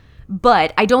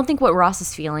 But I don't think what Ross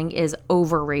is feeling is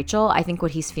over Rachel. I think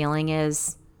what he's feeling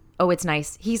is, oh, it's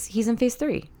nice. He's in phase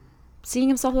 3, seeing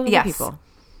himself with other people.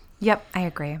 Yep, I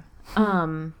agree.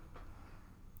 And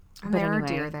there are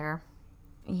deer there.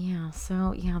 Yeah.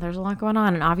 So yeah, there's a lot going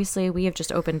on, and obviously we have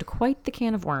just opened quite the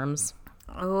can of worms.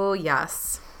 Oh,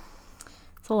 yes.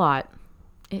 It's a lot.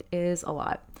 It is a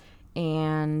lot.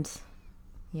 And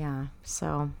yeah,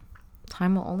 so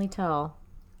time will only tell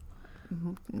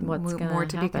what's going to happen. More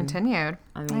to be continued.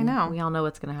 I mean, I know. We all know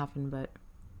what's going to happen, but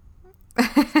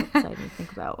it's exciting to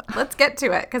think about. Let's get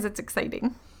to it because it's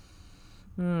exciting.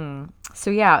 So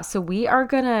yeah, so we're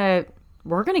going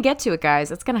to get to it,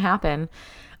 guys. It's going to happen.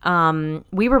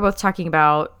 We were both talking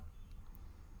about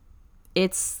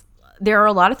there are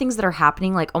a lot of things that are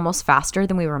happening like almost faster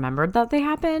than we remembered that they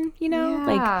happen, you know? Yeah.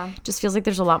 Like just feels like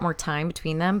there's a lot more time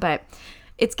between them, but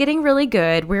it's getting really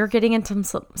good. We're getting into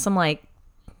some like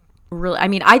really, I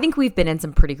mean, I think we've been in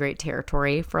some pretty great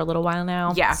territory for a little while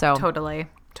now. Yeah, so totally.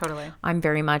 I'm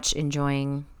very much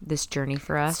enjoying this journey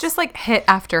for us. It's just like hit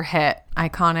after hit,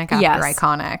 iconic after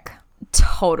iconic.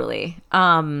 Totally.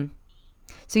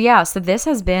 So yeah, so this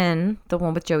has been the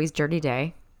one with Joey's Dirty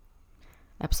Day,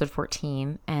 episode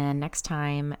 14. And next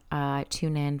time,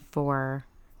 tune in for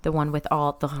the one with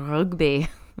all the rugby.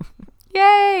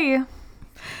 Yay!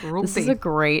 This is a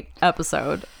great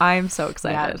episode. I'm so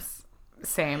excited. Yes.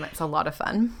 Same. It's a lot of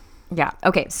fun. Yeah.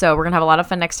 Okay, so we're going to have a lot of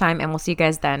fun next time, and we'll see you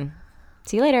guys then.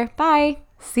 See you later. Bye.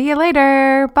 See you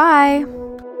later. Bye.